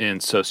course in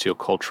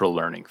sociocultural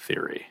learning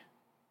theory.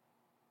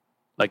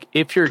 Like,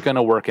 if you're going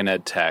to work in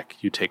ed tech,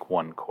 you take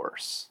one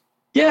course.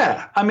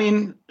 Yeah, I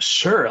mean,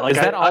 sure. Like,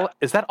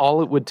 is that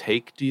all it would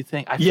take, do you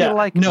think? I feel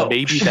like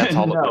maybe that's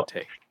all it would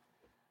take.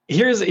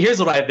 Here's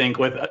what I think,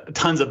 with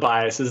tons of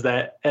bias, is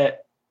that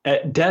at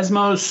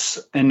Desmos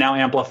and now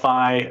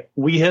Amplify,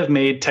 we have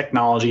made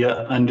technology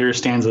that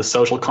understands the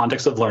social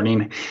context of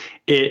learning.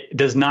 It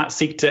does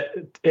not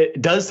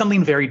it does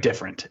something very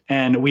different.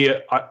 And we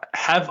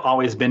have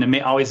always been and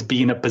may always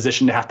be in a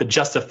position to have to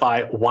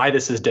justify why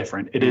this is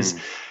different.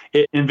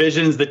 It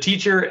envisions the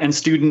teacher and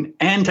student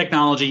and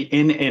technology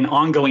in an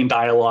ongoing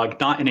dialogue,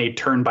 not in a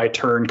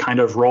turn-by-turn kind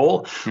of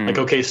role. Like,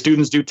 okay,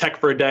 students do tech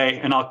for a day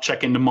and I'll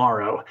check in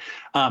tomorrow.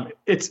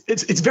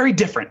 It's very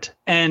different.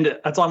 And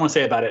that's all I want to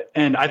say about it.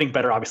 And I think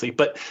better, obviously.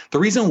 But the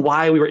reason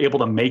why we were able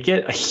to make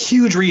it, a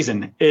huge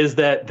reason, is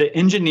that the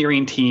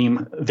engineering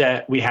team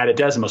that we had at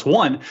Desmos,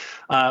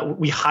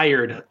 we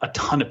hired a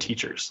ton of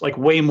teachers, like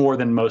way more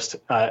than most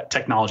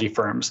technology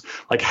firms.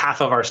 Like,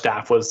 half of our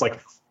staff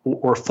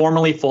were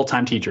formerly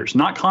full-time teachers,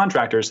 not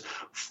contractors,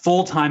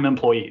 full-time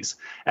employees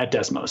at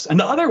Desmos. And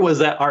the other was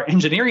that our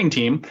engineering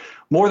team,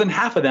 more than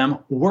half of them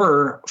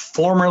were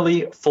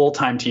formerly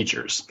full-time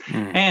teachers.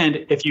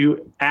 And if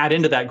you add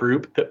into that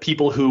group the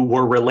people who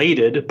were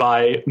related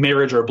by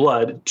marriage or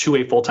blood to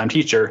a full-time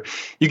teacher,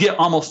 you get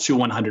almost to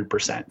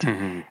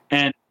 100%.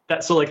 And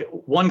that's, so like,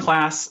 one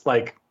class,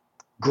 like,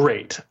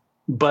 great.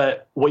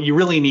 But what you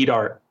really need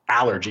are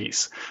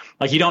allergies.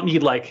 Like, you don't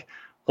need like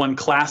one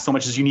class so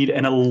much as you need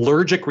an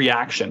allergic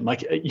reaction,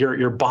 like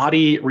your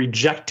body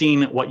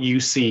rejecting what you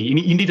see. You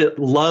need to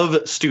love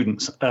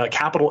students,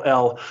 capital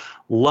L,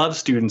 love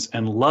students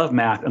and love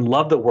math and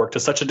love the work to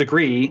such a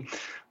degree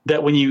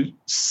that when you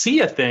see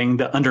a thing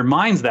that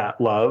undermines that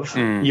love,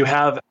 you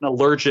have an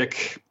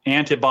allergic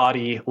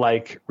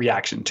antibody-like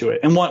reaction to it.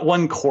 And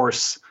one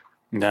course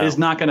is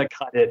not going to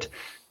cut it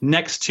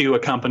next to a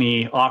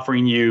company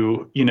offering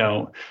you,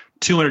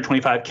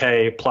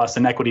 $225K plus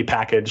an equity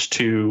package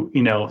to,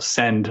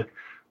 send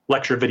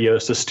lecture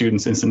videos to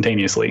students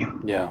instantaneously.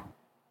 Yeah.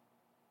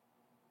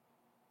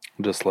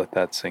 Just let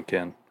that sink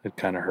in. It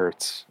kind of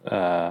hurts,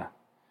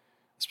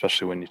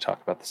 especially when you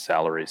talk about the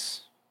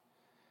salaries.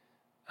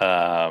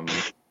 You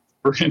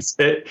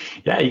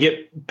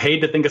get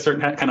paid to think a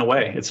certain kind of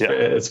way. It's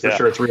for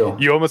sure. It's real.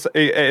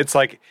 It's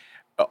like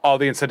all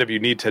the incentive you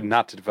need to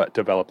not to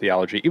develop the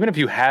allergy. Even if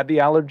you had the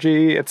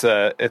allergy, it's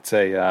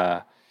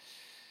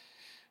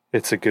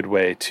a good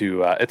way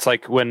to. It's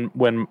like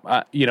when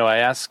I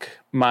ask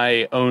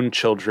my own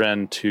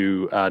children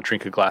to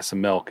drink a glass of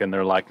milk, and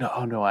they're like, no,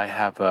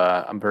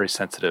 I'm very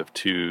sensitive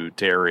to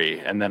dairy,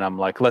 and then I'm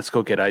like, let's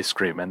go get ice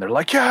cream, and they're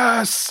like,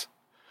 yes,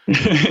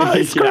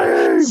 ice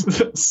cream.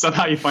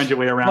 Somehow you find your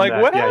way around. Like,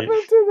 that. what happened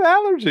to the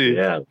allergy?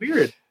 Yeah,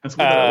 weird. That's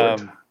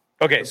weird.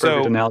 Okay,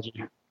 so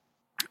analogy.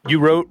 You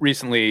wrote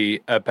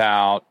recently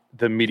about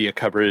the media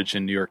coverage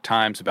in New York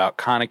Times about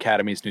Khan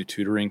Academy's new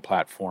tutoring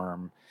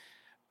platform.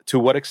 To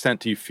what extent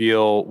do you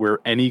feel we're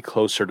any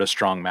closer to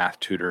strong math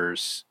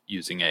tutors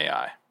using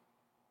AI?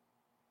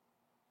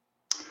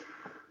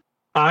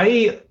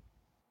 I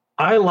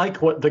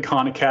like what the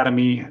Khan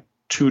Academy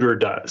tutor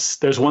does.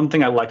 There's one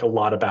thing I like a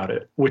lot about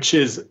it, which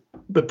is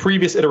the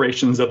previous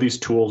iterations of these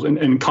tools,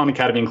 and Khan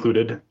Academy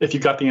included. If you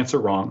got the answer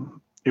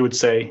wrong, it would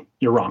say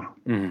you're wrong.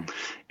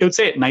 It would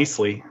say it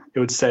nicely. It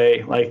would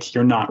say, like,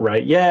 you're not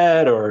right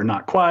yet or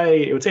not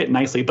quite. It would say it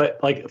nicely, but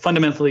like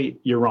fundamentally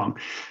you're wrong.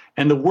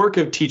 And the work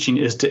of teaching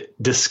is to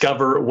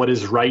discover what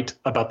is right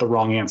about the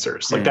wrong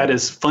answers. Like, that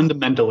is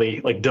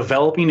fundamentally like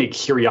developing a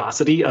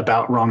curiosity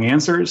about wrong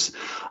answers,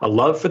 a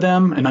love for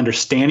them, an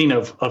understanding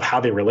of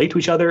how they relate to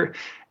each other,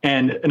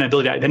 and an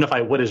ability to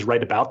identify what is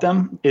right about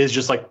them is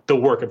just like the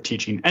work of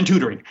teaching and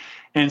tutoring.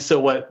 And so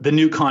what the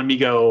new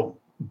Khanmigo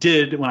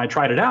did when I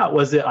tried it out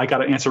was that I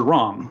got an answer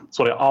wrong. That's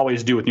what I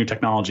always do with new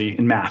technology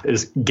in math,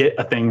 is get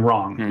a thing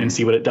wrong and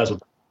see what it does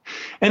with it.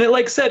 And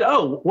it said,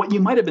 oh, what you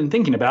might have been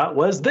thinking about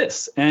was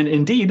this. And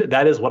indeed,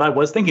 that is what I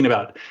was thinking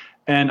about.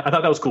 And I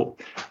thought that was cool.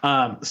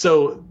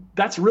 So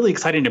that's really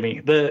exciting to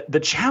me. The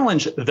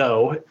challenge,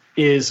 though,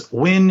 is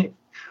when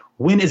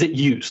is it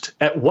used?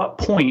 At what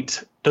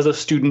point does a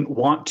student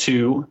want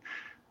to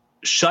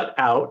shut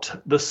out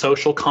the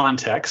social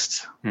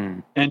context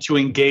and to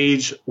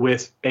engage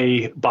with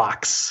a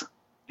box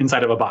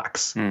inside of a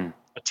box, a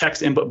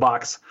text input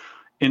box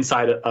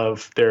inside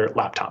of their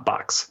laptop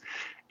box.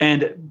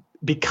 And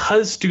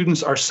because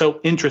students are so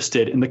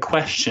interested in the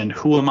question,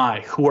 who am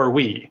I? Who are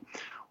we?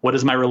 What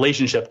is my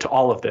relationship to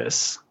all of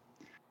this?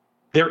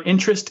 Their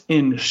interest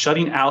in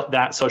shutting out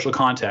that social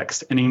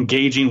context and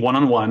engaging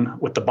one-on-one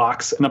with the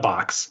box in a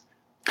box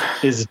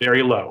is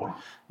very low.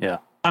 Yeah.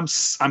 I'm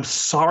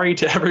sorry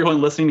to everyone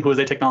listening who is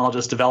a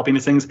technologist developing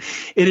these things.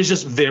 It is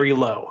just very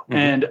low.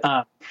 And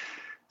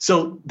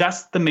so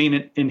that's the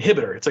main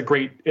inhibitor.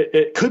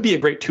 It could be a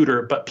great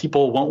tutor, but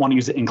people won't want to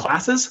use it in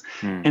classes.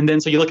 And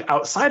then so you look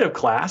outside of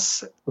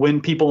class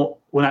when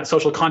that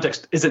social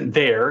context isn't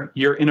there,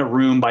 you're in a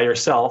room by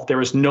yourself,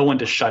 there is no one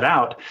to shut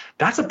out.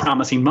 That's a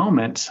promising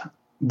moment.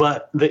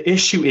 But the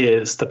issue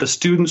is that the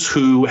students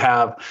who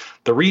have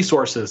the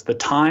resources, the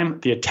time,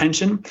 the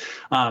attention,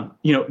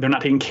 they're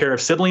not taking care of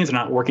siblings, they're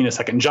not working a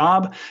second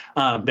job,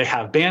 they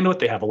have bandwidth,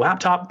 they have a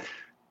laptop.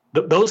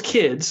 Those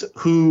kids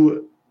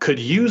who could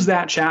use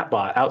that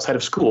chatbot outside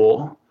of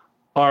school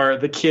are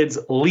the kids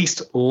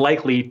least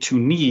likely to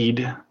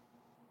need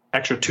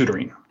extra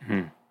tutoring.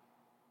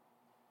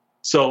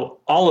 So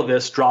all of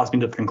this draws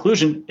me to the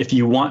conclusion, if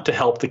you want to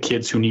help the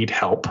kids who need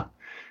help,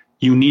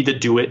 you need to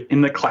do it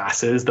in the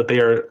classes that they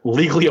are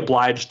legally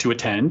obliged to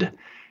attend,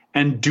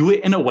 and do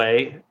it in a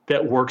way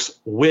that works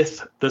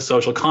with the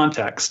social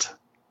context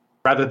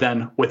rather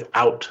than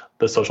without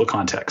the social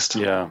context.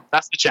 Yeah.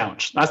 That's the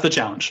challenge. I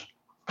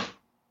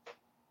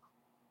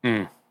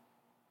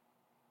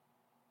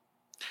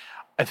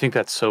think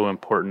that's so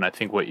important. I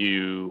think what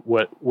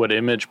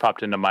image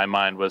popped into my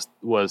mind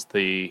was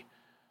the,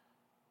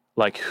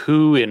 like,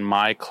 who in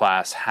my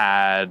class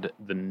had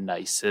the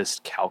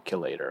nicest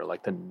calculator,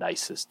 like the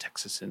nicest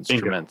Texas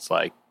Instruments,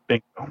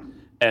 Bingo.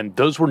 And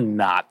those were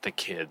not the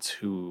kids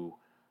who,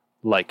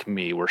 like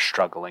me, were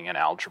struggling in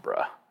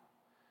algebra.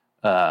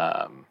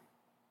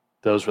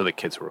 Those were the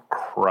kids who were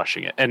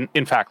crushing it. And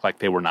in fact, like,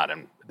 they wouldn't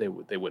have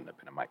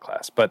been in my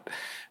class, but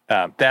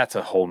that's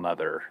a whole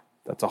nother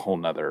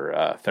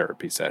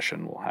therapy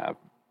session we'll have.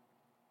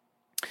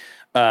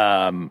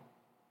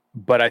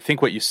 But I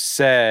think what you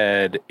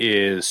said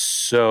is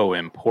so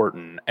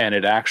important. And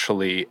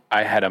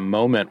I had a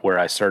moment where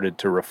I started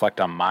to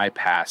reflect on my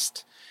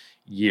past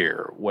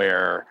year,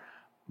 where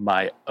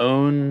my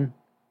own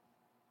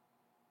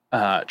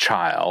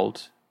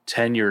child,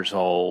 10 years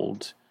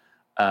old,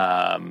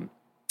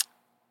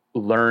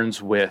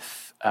 learns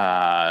with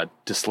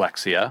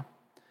dyslexia.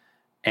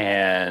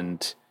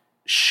 And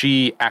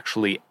she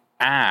actually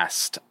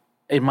asked,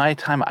 in my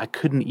time, I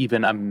couldn't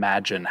even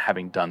imagine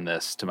having done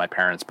this to my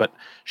parents, but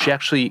she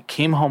actually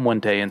came home one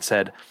day and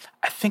said,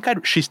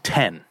 she's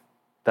 10.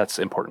 That's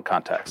important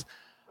context.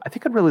 I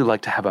think I'd really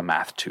like to have a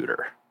math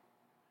tutor.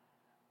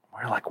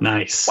 We're like,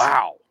 nice.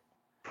 Wow.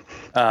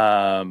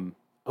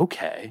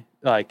 Okay.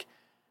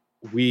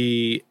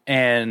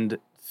 And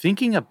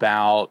thinking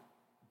about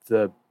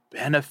the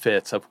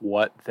benefits of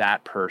what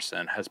that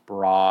person has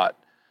brought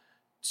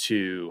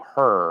to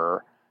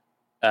her,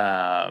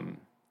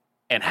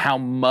 and how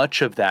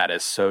much of that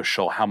is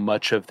social, how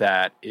much of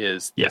that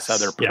is this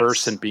other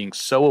person being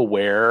so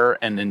aware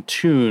and in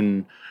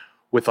tune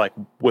with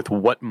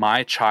what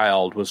my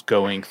child was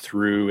going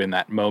through in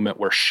that moment,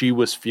 where she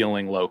was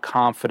feeling low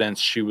confidence,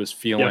 she was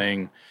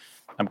feeling,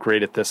 I'm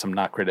great at this, I'm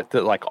not great at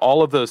this, like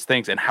all of those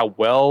things, and how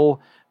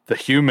well the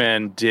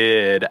human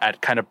did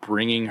at kind of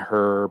bringing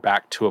her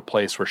back to a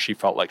place where she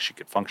felt like she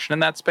could function in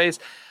that space.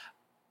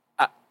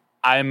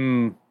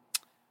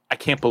 I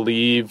can't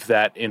believe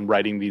that in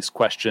writing these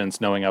questions,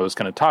 knowing I was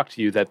going to talk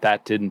to you,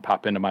 that didn't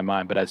pop into my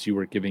mind. But as you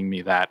were giving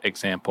me that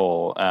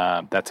example,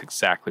 that's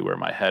exactly where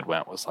my head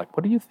went, was like,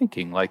 what are you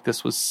thinking? Like,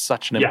 this was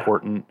such an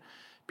important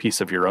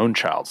piece of your own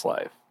child's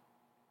life.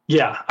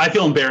 Yeah, I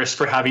feel embarrassed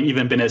for having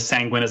even been as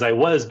sanguine as I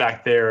was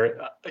back there,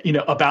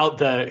 about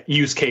the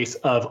use case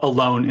of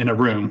alone in a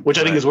room, which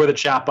I think is where the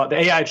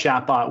AI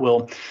chatbot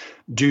will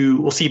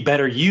see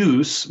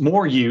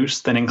more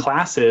use than in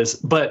classes.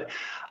 But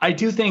I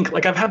do think,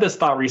 I've had this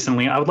thought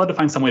recently. I would love to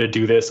find some way to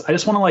do this. I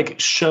just want to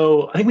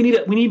show. I think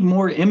we need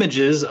more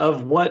images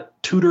of what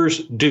tutors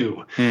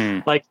do,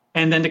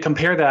 and then to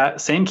compare that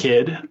same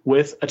kid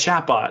with a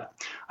chatbot.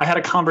 I had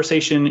a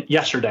conversation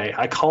yesterday.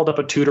 I called up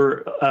a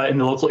tutor in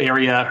the local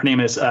area. Her name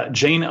is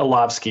Jane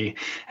Olovsky,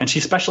 and she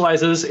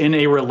specializes in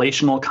a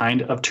relational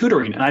kind of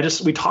tutoring. And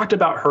we talked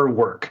about her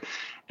work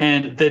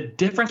and the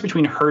difference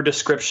between her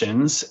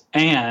descriptions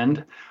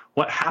and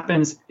what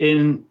happens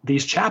in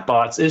these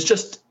chatbots is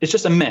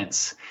just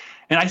immense.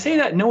 And I say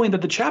that knowing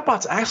that the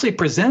chatbots actually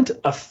present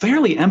a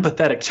fairly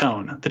empathetic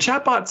tone. The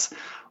chatbots,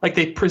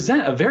 they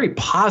present a very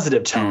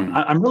positive tone.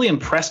 I'm really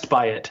impressed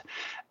by it.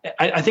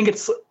 I think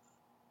it's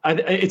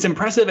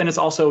impressive, and it's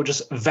also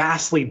just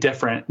vastly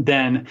different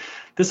than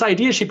this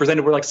idea she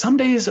presented where some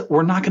days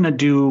we're not going to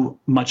do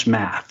much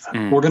math.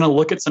 We're going to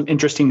look at some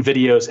interesting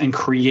videos and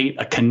create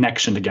a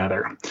connection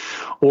together.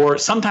 Or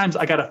sometimes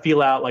I got to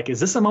feel out, is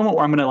this a moment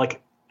where I'm going to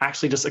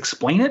actually just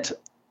explain it?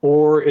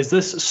 Or is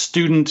this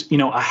student,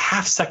 a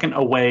half second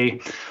away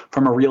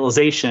from a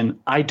realization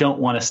I don't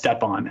want to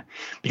step on?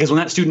 Because when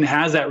that student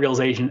has that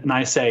realization and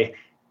I say,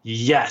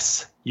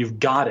 yes, you've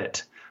got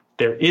it,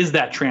 there is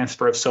that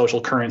transfer of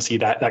social currency,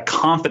 that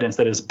confidence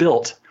that is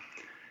built.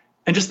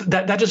 And just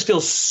that just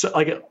feels so,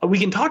 like we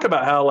can talk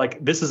about how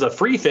like this is a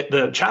free fit.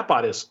 The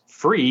chatbot is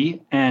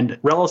free, and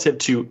relative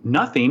to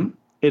nothing,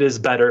 it is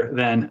better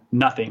than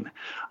nothing.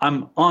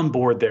 I'm on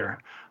board there.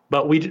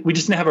 But we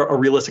just need to have a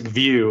realistic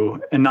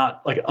view and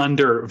not like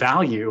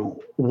undervalue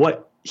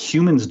what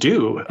humans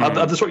do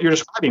of this, what you're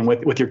describing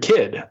with your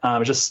kid.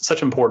 It's just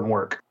such important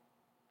work.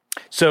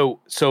 So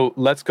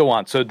let's go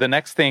on. So the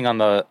next thing on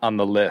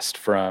the list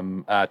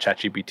from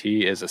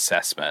ChatGPT is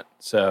assessment.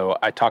 So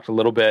I talked a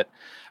little bit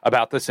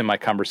about this in my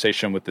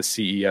conversation with the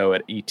CEO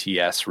at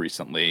ETS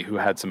recently, who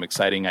had some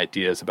exciting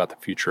ideas about the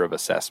future of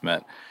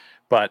assessment.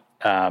 But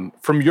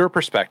from your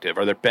perspective,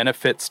 are there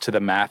benefits to the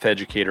math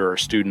educator or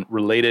student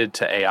related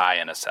to AI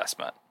and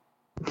assessment?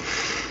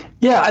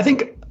 Yeah, I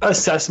think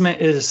assessment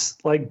is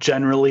like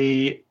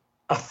generally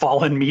a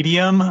fallen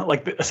medium.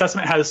 Like the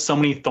assessment has so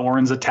many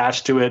thorns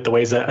attached to it, the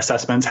ways that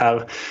assessments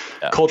have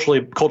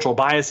cultural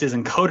biases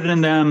encoded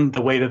in them,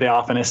 the way that they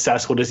often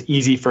assess what is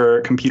easy for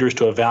computers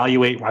to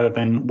evaluate rather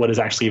than what is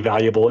actually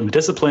valuable in the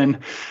discipline.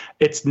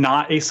 It's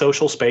not a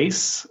social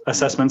space.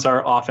 Assessments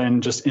are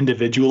often just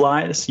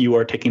individualized. You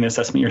are taking the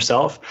assessment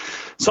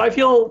yourself. So I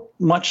feel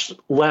much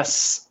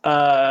less,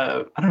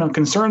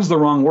 concerned is the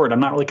wrong word. I'm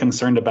not really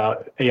concerned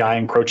about AI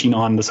encroaching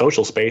on the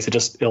social space.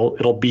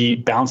 It'll be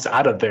bounced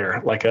out of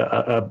there like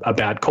a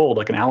bad cold,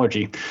 like an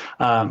allergy.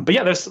 But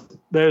yeah,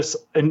 there's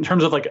in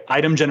terms of like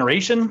item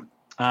generation,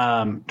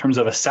 in terms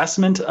of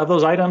assessment of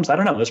those items, I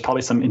don't know. There's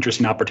probably some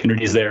interesting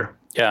opportunities there.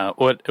 Yeah.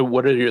 What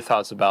are your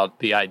thoughts about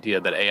the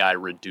idea that AI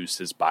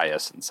reduces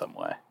bias in some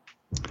way?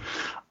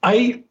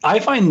 I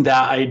find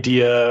that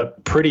idea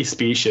pretty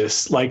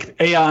specious. Like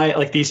AI,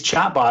 like these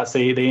chatbots,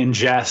 they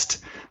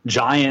ingest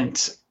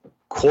giant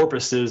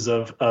corpuses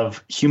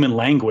of human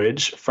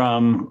language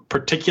from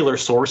particular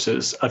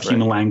sources of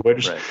human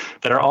language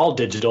that are all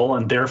digital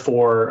and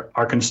therefore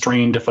are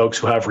constrained to folks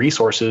who have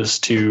resources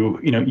to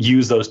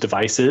use those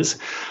devices.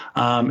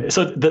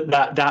 So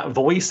that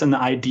voice and the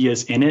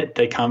ideas in it,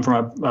 they come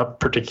from a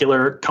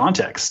particular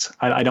context.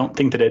 I don't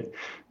think that it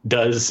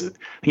does.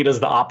 I think it does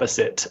the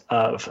opposite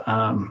of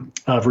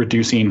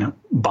reducing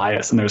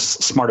bias. And there's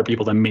smarter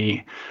people than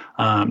me.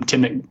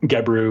 Tim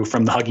Gebru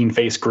from the Hugging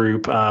Face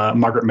group,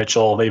 Margaret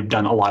Mitchell, they've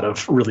done a lot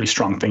of really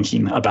strong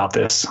thinking about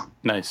this.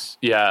 Nice.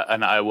 Yeah.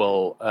 And I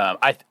will,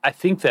 I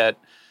think that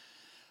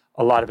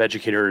a lot of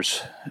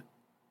educators,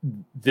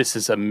 this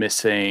is a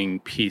missing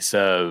piece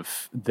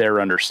of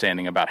their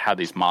understanding about how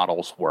these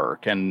models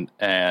work and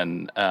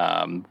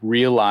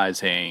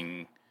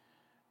realizing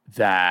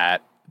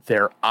that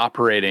they're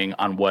operating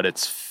on what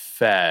it's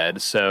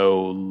fed.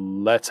 So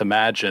let's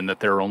imagine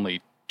that there are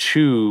only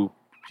two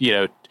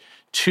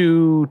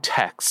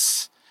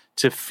texts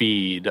to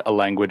feed a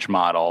language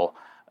model.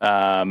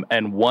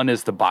 And one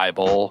is the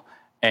Bible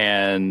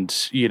and,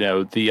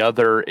 the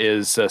other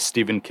is a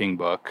Stephen King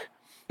book.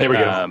 There we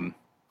go.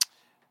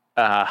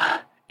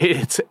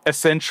 It's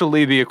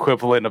essentially the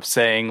equivalent of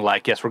saying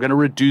like, yes, we're going to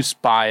reduce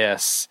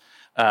bias.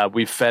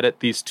 We've fed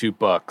it these two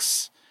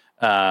books.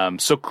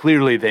 So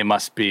clearly they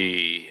must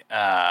be,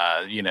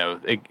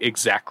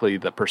 exactly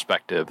the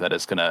perspective that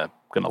is going to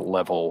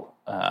level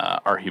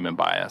our human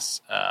bias.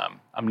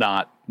 I'm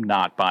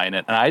not buying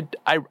it, and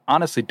I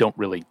honestly don't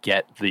really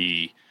get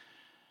the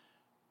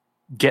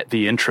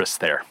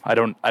interest there. I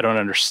don't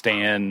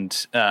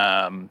understand.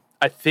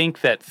 I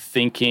think that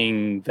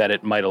thinking that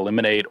it might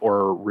eliminate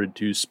or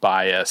reduce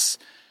bias,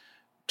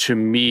 to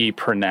me,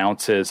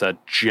 pronounces a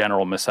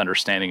general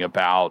misunderstanding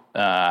about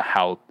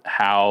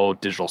how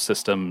digital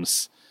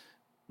systems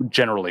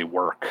generally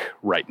work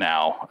right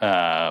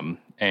now,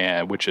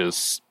 and which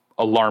is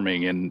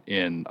alarming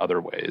in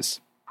other ways.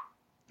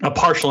 A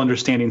partial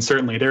understanding,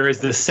 certainly. There is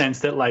this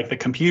sense that like the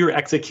computer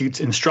executes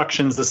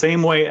instructions the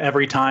same way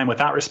every time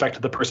without respect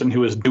to the person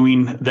who is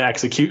doing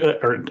the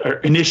or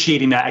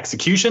initiating that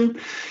execution.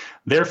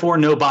 Therefore,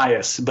 no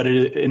bias. But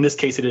in this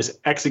case, it is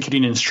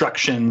executing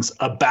instructions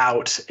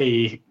about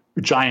a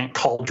giant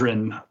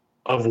cauldron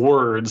of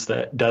words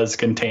that does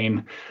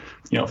contain,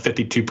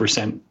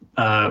 52%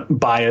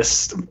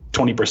 bias,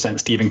 20%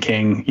 Stephen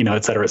King,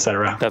 et cetera, et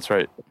cetera. That's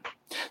right.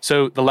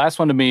 So the last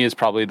one to me is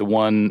probably the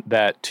one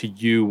that to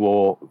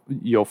you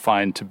you'll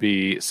find to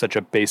be such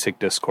a basic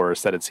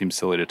discourse that it seems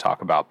silly to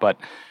talk about. But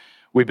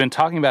we've been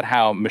talking about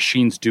how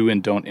machines do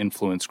and don't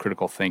influence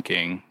critical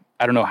thinking.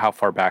 I don't know how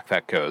far back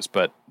that goes,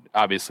 but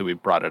obviously we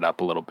brought it up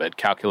a little bit.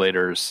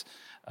 Calculators,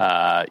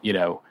 I'm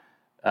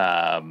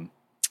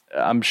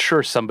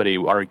sure somebody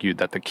argued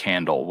that the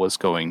candle was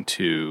going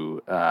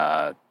to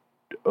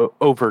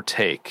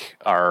overtake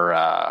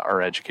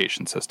our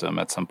education system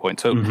at some point.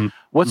 So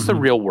what's the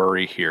real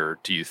worry here,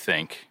 do you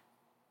think?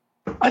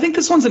 I think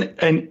this one's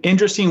an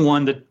interesting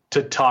one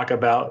to talk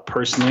about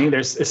personally.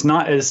 It's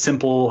not as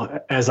simple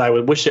as I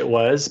would wish it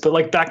was, but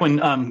like back when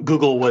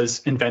Google was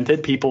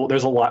invented,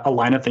 there's a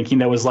line of thinking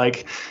that was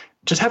like,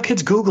 just have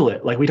kids Google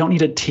it. Like, we don't need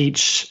to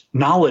teach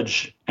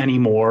knowledge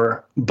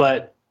anymore,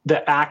 but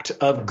the act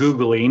of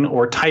Googling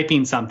or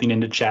typing something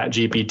into Chat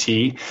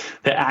GPT,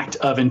 the act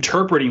of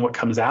interpreting what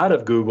comes out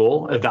of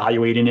Google,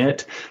 evaluating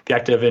it, the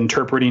act of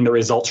interpreting the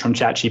results from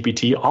Chat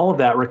GPT, all of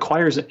that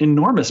requires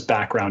enormous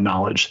background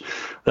knowledge.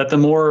 That the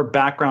more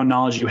background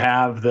knowledge you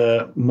have,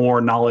 the more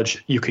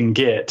knowledge you can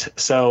get.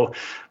 So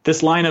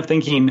this line of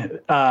thinking,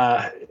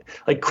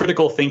 like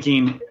critical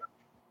thinking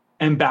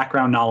and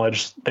background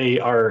knowledge, they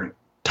are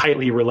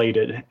tightly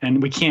related,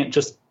 and we can't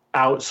just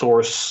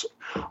outsource.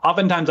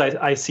 Oftentimes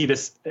I see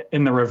this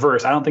in the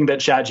reverse. I don't think that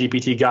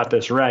ChatGPT got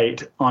this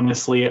right,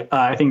 honestly.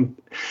 I think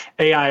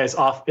AI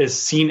is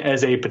seen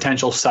as a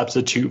potential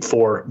substitute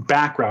for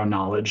background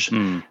knowledge,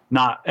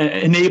 not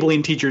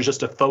enabling teachers just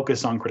to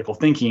focus on critical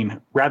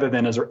thinking rather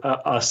than as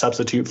a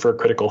substitute for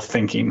critical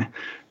thinking.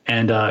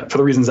 And for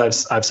the reasons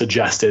I've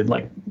suggested,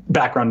 like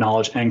background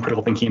knowledge and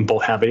critical thinking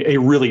both have a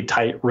really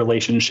tight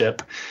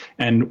relationship,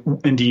 and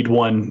indeed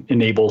one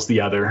enables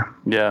the other.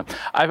 Yeah,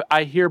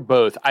 I hear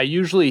both. I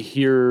usually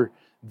hear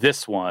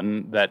this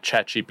one that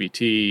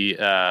ChatGPT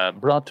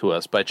brought to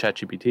us by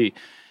ChatGPT.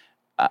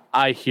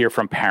 I hear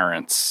from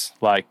parents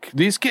like,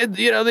 these kids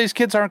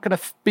aren't going to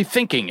be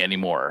thinking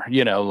anymore.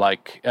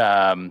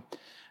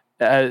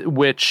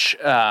 Which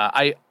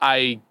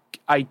I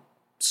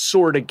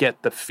sort of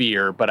get the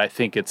fear, but I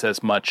think it's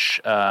as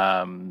much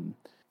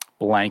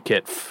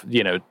blanket,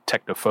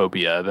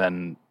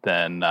 technophobia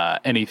than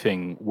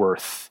anything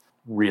worth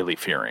really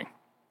fearing.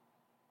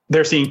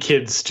 They're seeing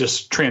kids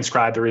just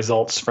transcribe the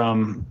results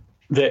from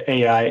the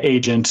AI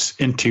agent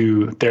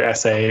into their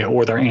essay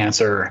or their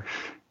answer,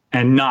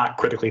 and not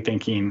critically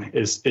thinking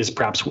is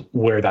perhaps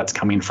where that's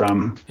coming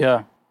from.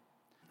 Yeah,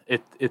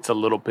 it's a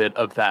little bit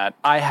of that.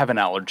 I have an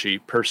allergy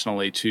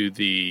personally to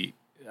the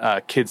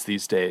kids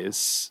these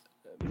days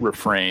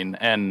refrain,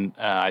 and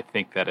I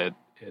think that it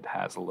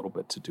has a little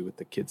bit to do with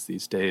the kids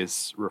these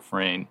days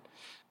refrain.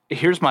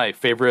 Here's my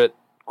favorite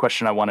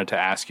question I wanted to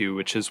ask you,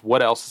 which is,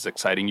 what else is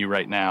exciting you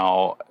right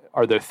now?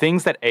 Are there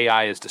things that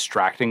AI is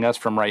distracting us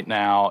from right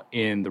now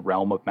in the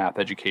realm of math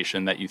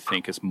education that you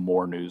think is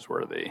more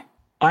newsworthy?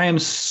 I am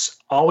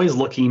always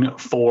looking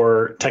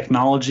for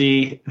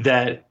technology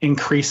that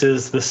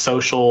increases the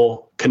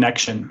social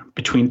connection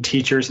between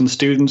teachers and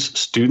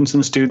students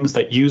and students,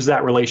 that use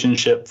that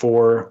relationship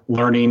for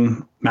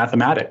learning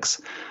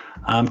mathematics.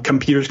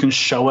 Computers can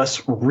show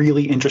us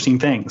really interesting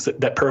things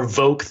that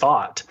provoke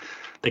thought.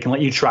 They can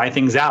let you try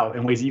things out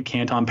in ways that you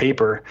can't on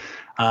paper.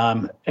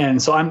 And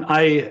so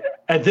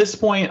at this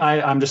point,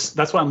 that's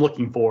what I'm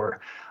looking for.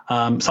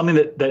 Something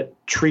that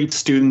treats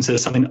students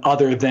as something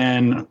other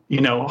than,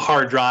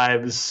 hard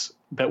drives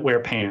that wear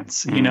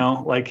pants,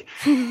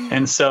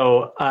 and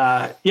so,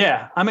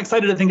 I'm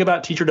excited to think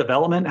about teacher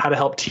development, how to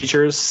help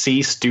teachers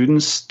see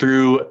students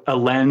through a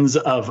lens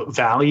of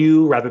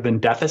value rather than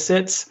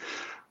deficits.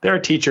 There are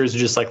teachers who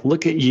just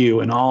look at you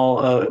and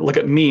look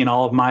at me and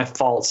all of my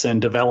faults and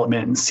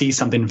development and see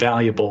something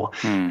valuable.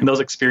 And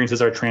those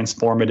experiences are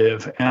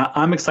transformative. And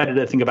I'm excited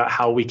to think about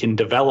how we can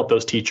develop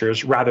those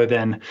teachers rather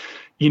than,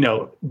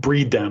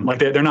 breed them. Like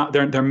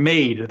they're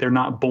made, they're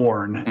not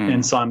born.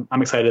 And so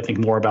I'm excited to think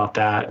more about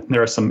that.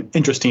 There are some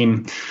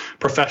interesting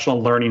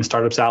professional learning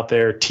startups out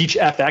there.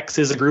 TeachFX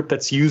is a group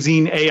that's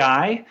using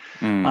AI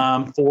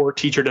for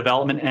teacher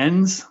development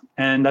ends.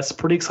 And that's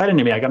pretty exciting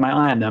to me. I got my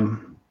eye on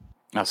them.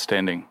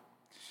 Outstanding.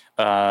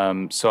 So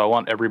I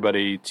want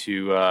everybody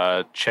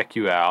to check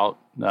you out.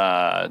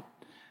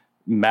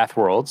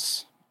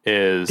 MathWorlds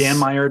is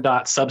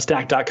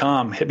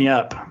danmeyer.substack.com. Hit me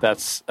up.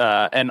 That's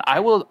and I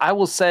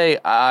will say,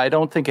 I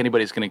don't think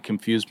anybody's going to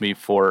confuse me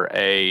for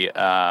a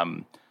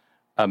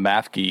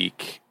math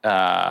geek,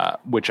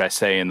 which I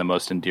say in the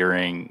most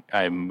endearing.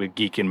 I'm a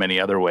geek in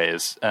many other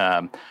ways.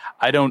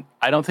 I don't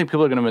think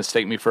people are going to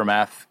mistake me for a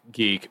math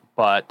geek,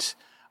 but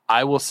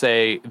I will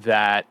say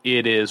that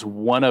it is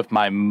one of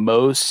my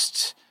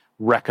most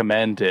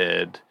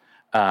recommended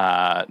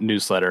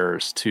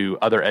newsletters to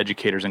other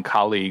educators and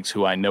colleagues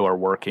who I know are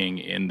working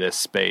in this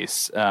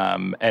space.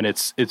 And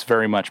it's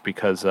very much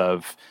because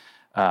of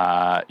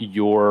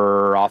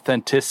your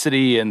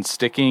authenticity and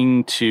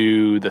sticking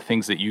to the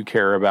things that you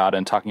care about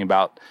and talking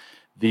about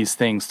these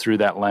things through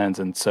that lens.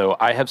 And so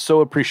I have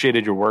so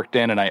appreciated your work,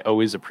 Dan, and I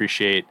always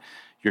appreciate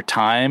your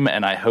time.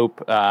 And I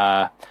hope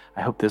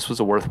this was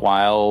a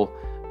worthwhile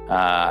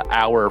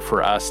hour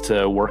for us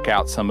to work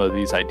out some of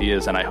these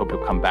ideas, and I hope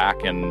you'll come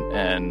back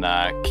and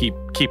keep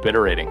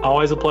iterating.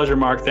 Always a pleasure,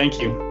 Mark.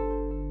 Thank you.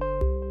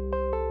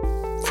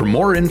 For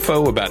more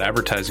info about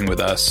advertising with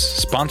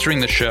us,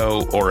 sponsoring the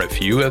show, or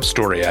if you have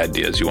story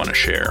ideas you want to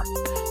share,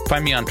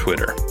 find me on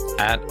Twitter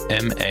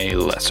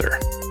 @MALesser.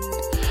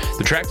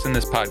 The tracks in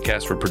this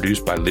podcast were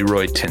produced by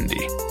Leroy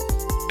Tindy,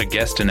 a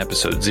guest in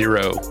episode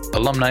 0,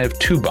 alumni of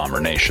two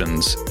Bomber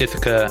nations,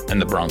 Ithaca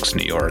and the Bronx,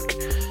 New York,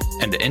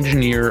 and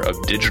engineer of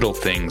digital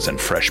things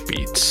and fresh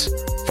beats.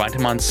 Find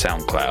him on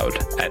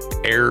SoundCloud at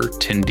Air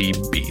Tindy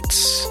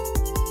Beats.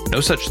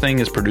 No such thing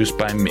is produced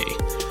by me.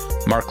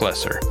 Mark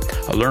Lesser,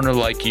 a learner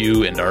like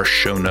you, and our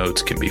show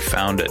notes can be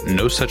found at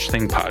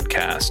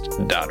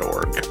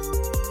nosuchthingpodcast.org.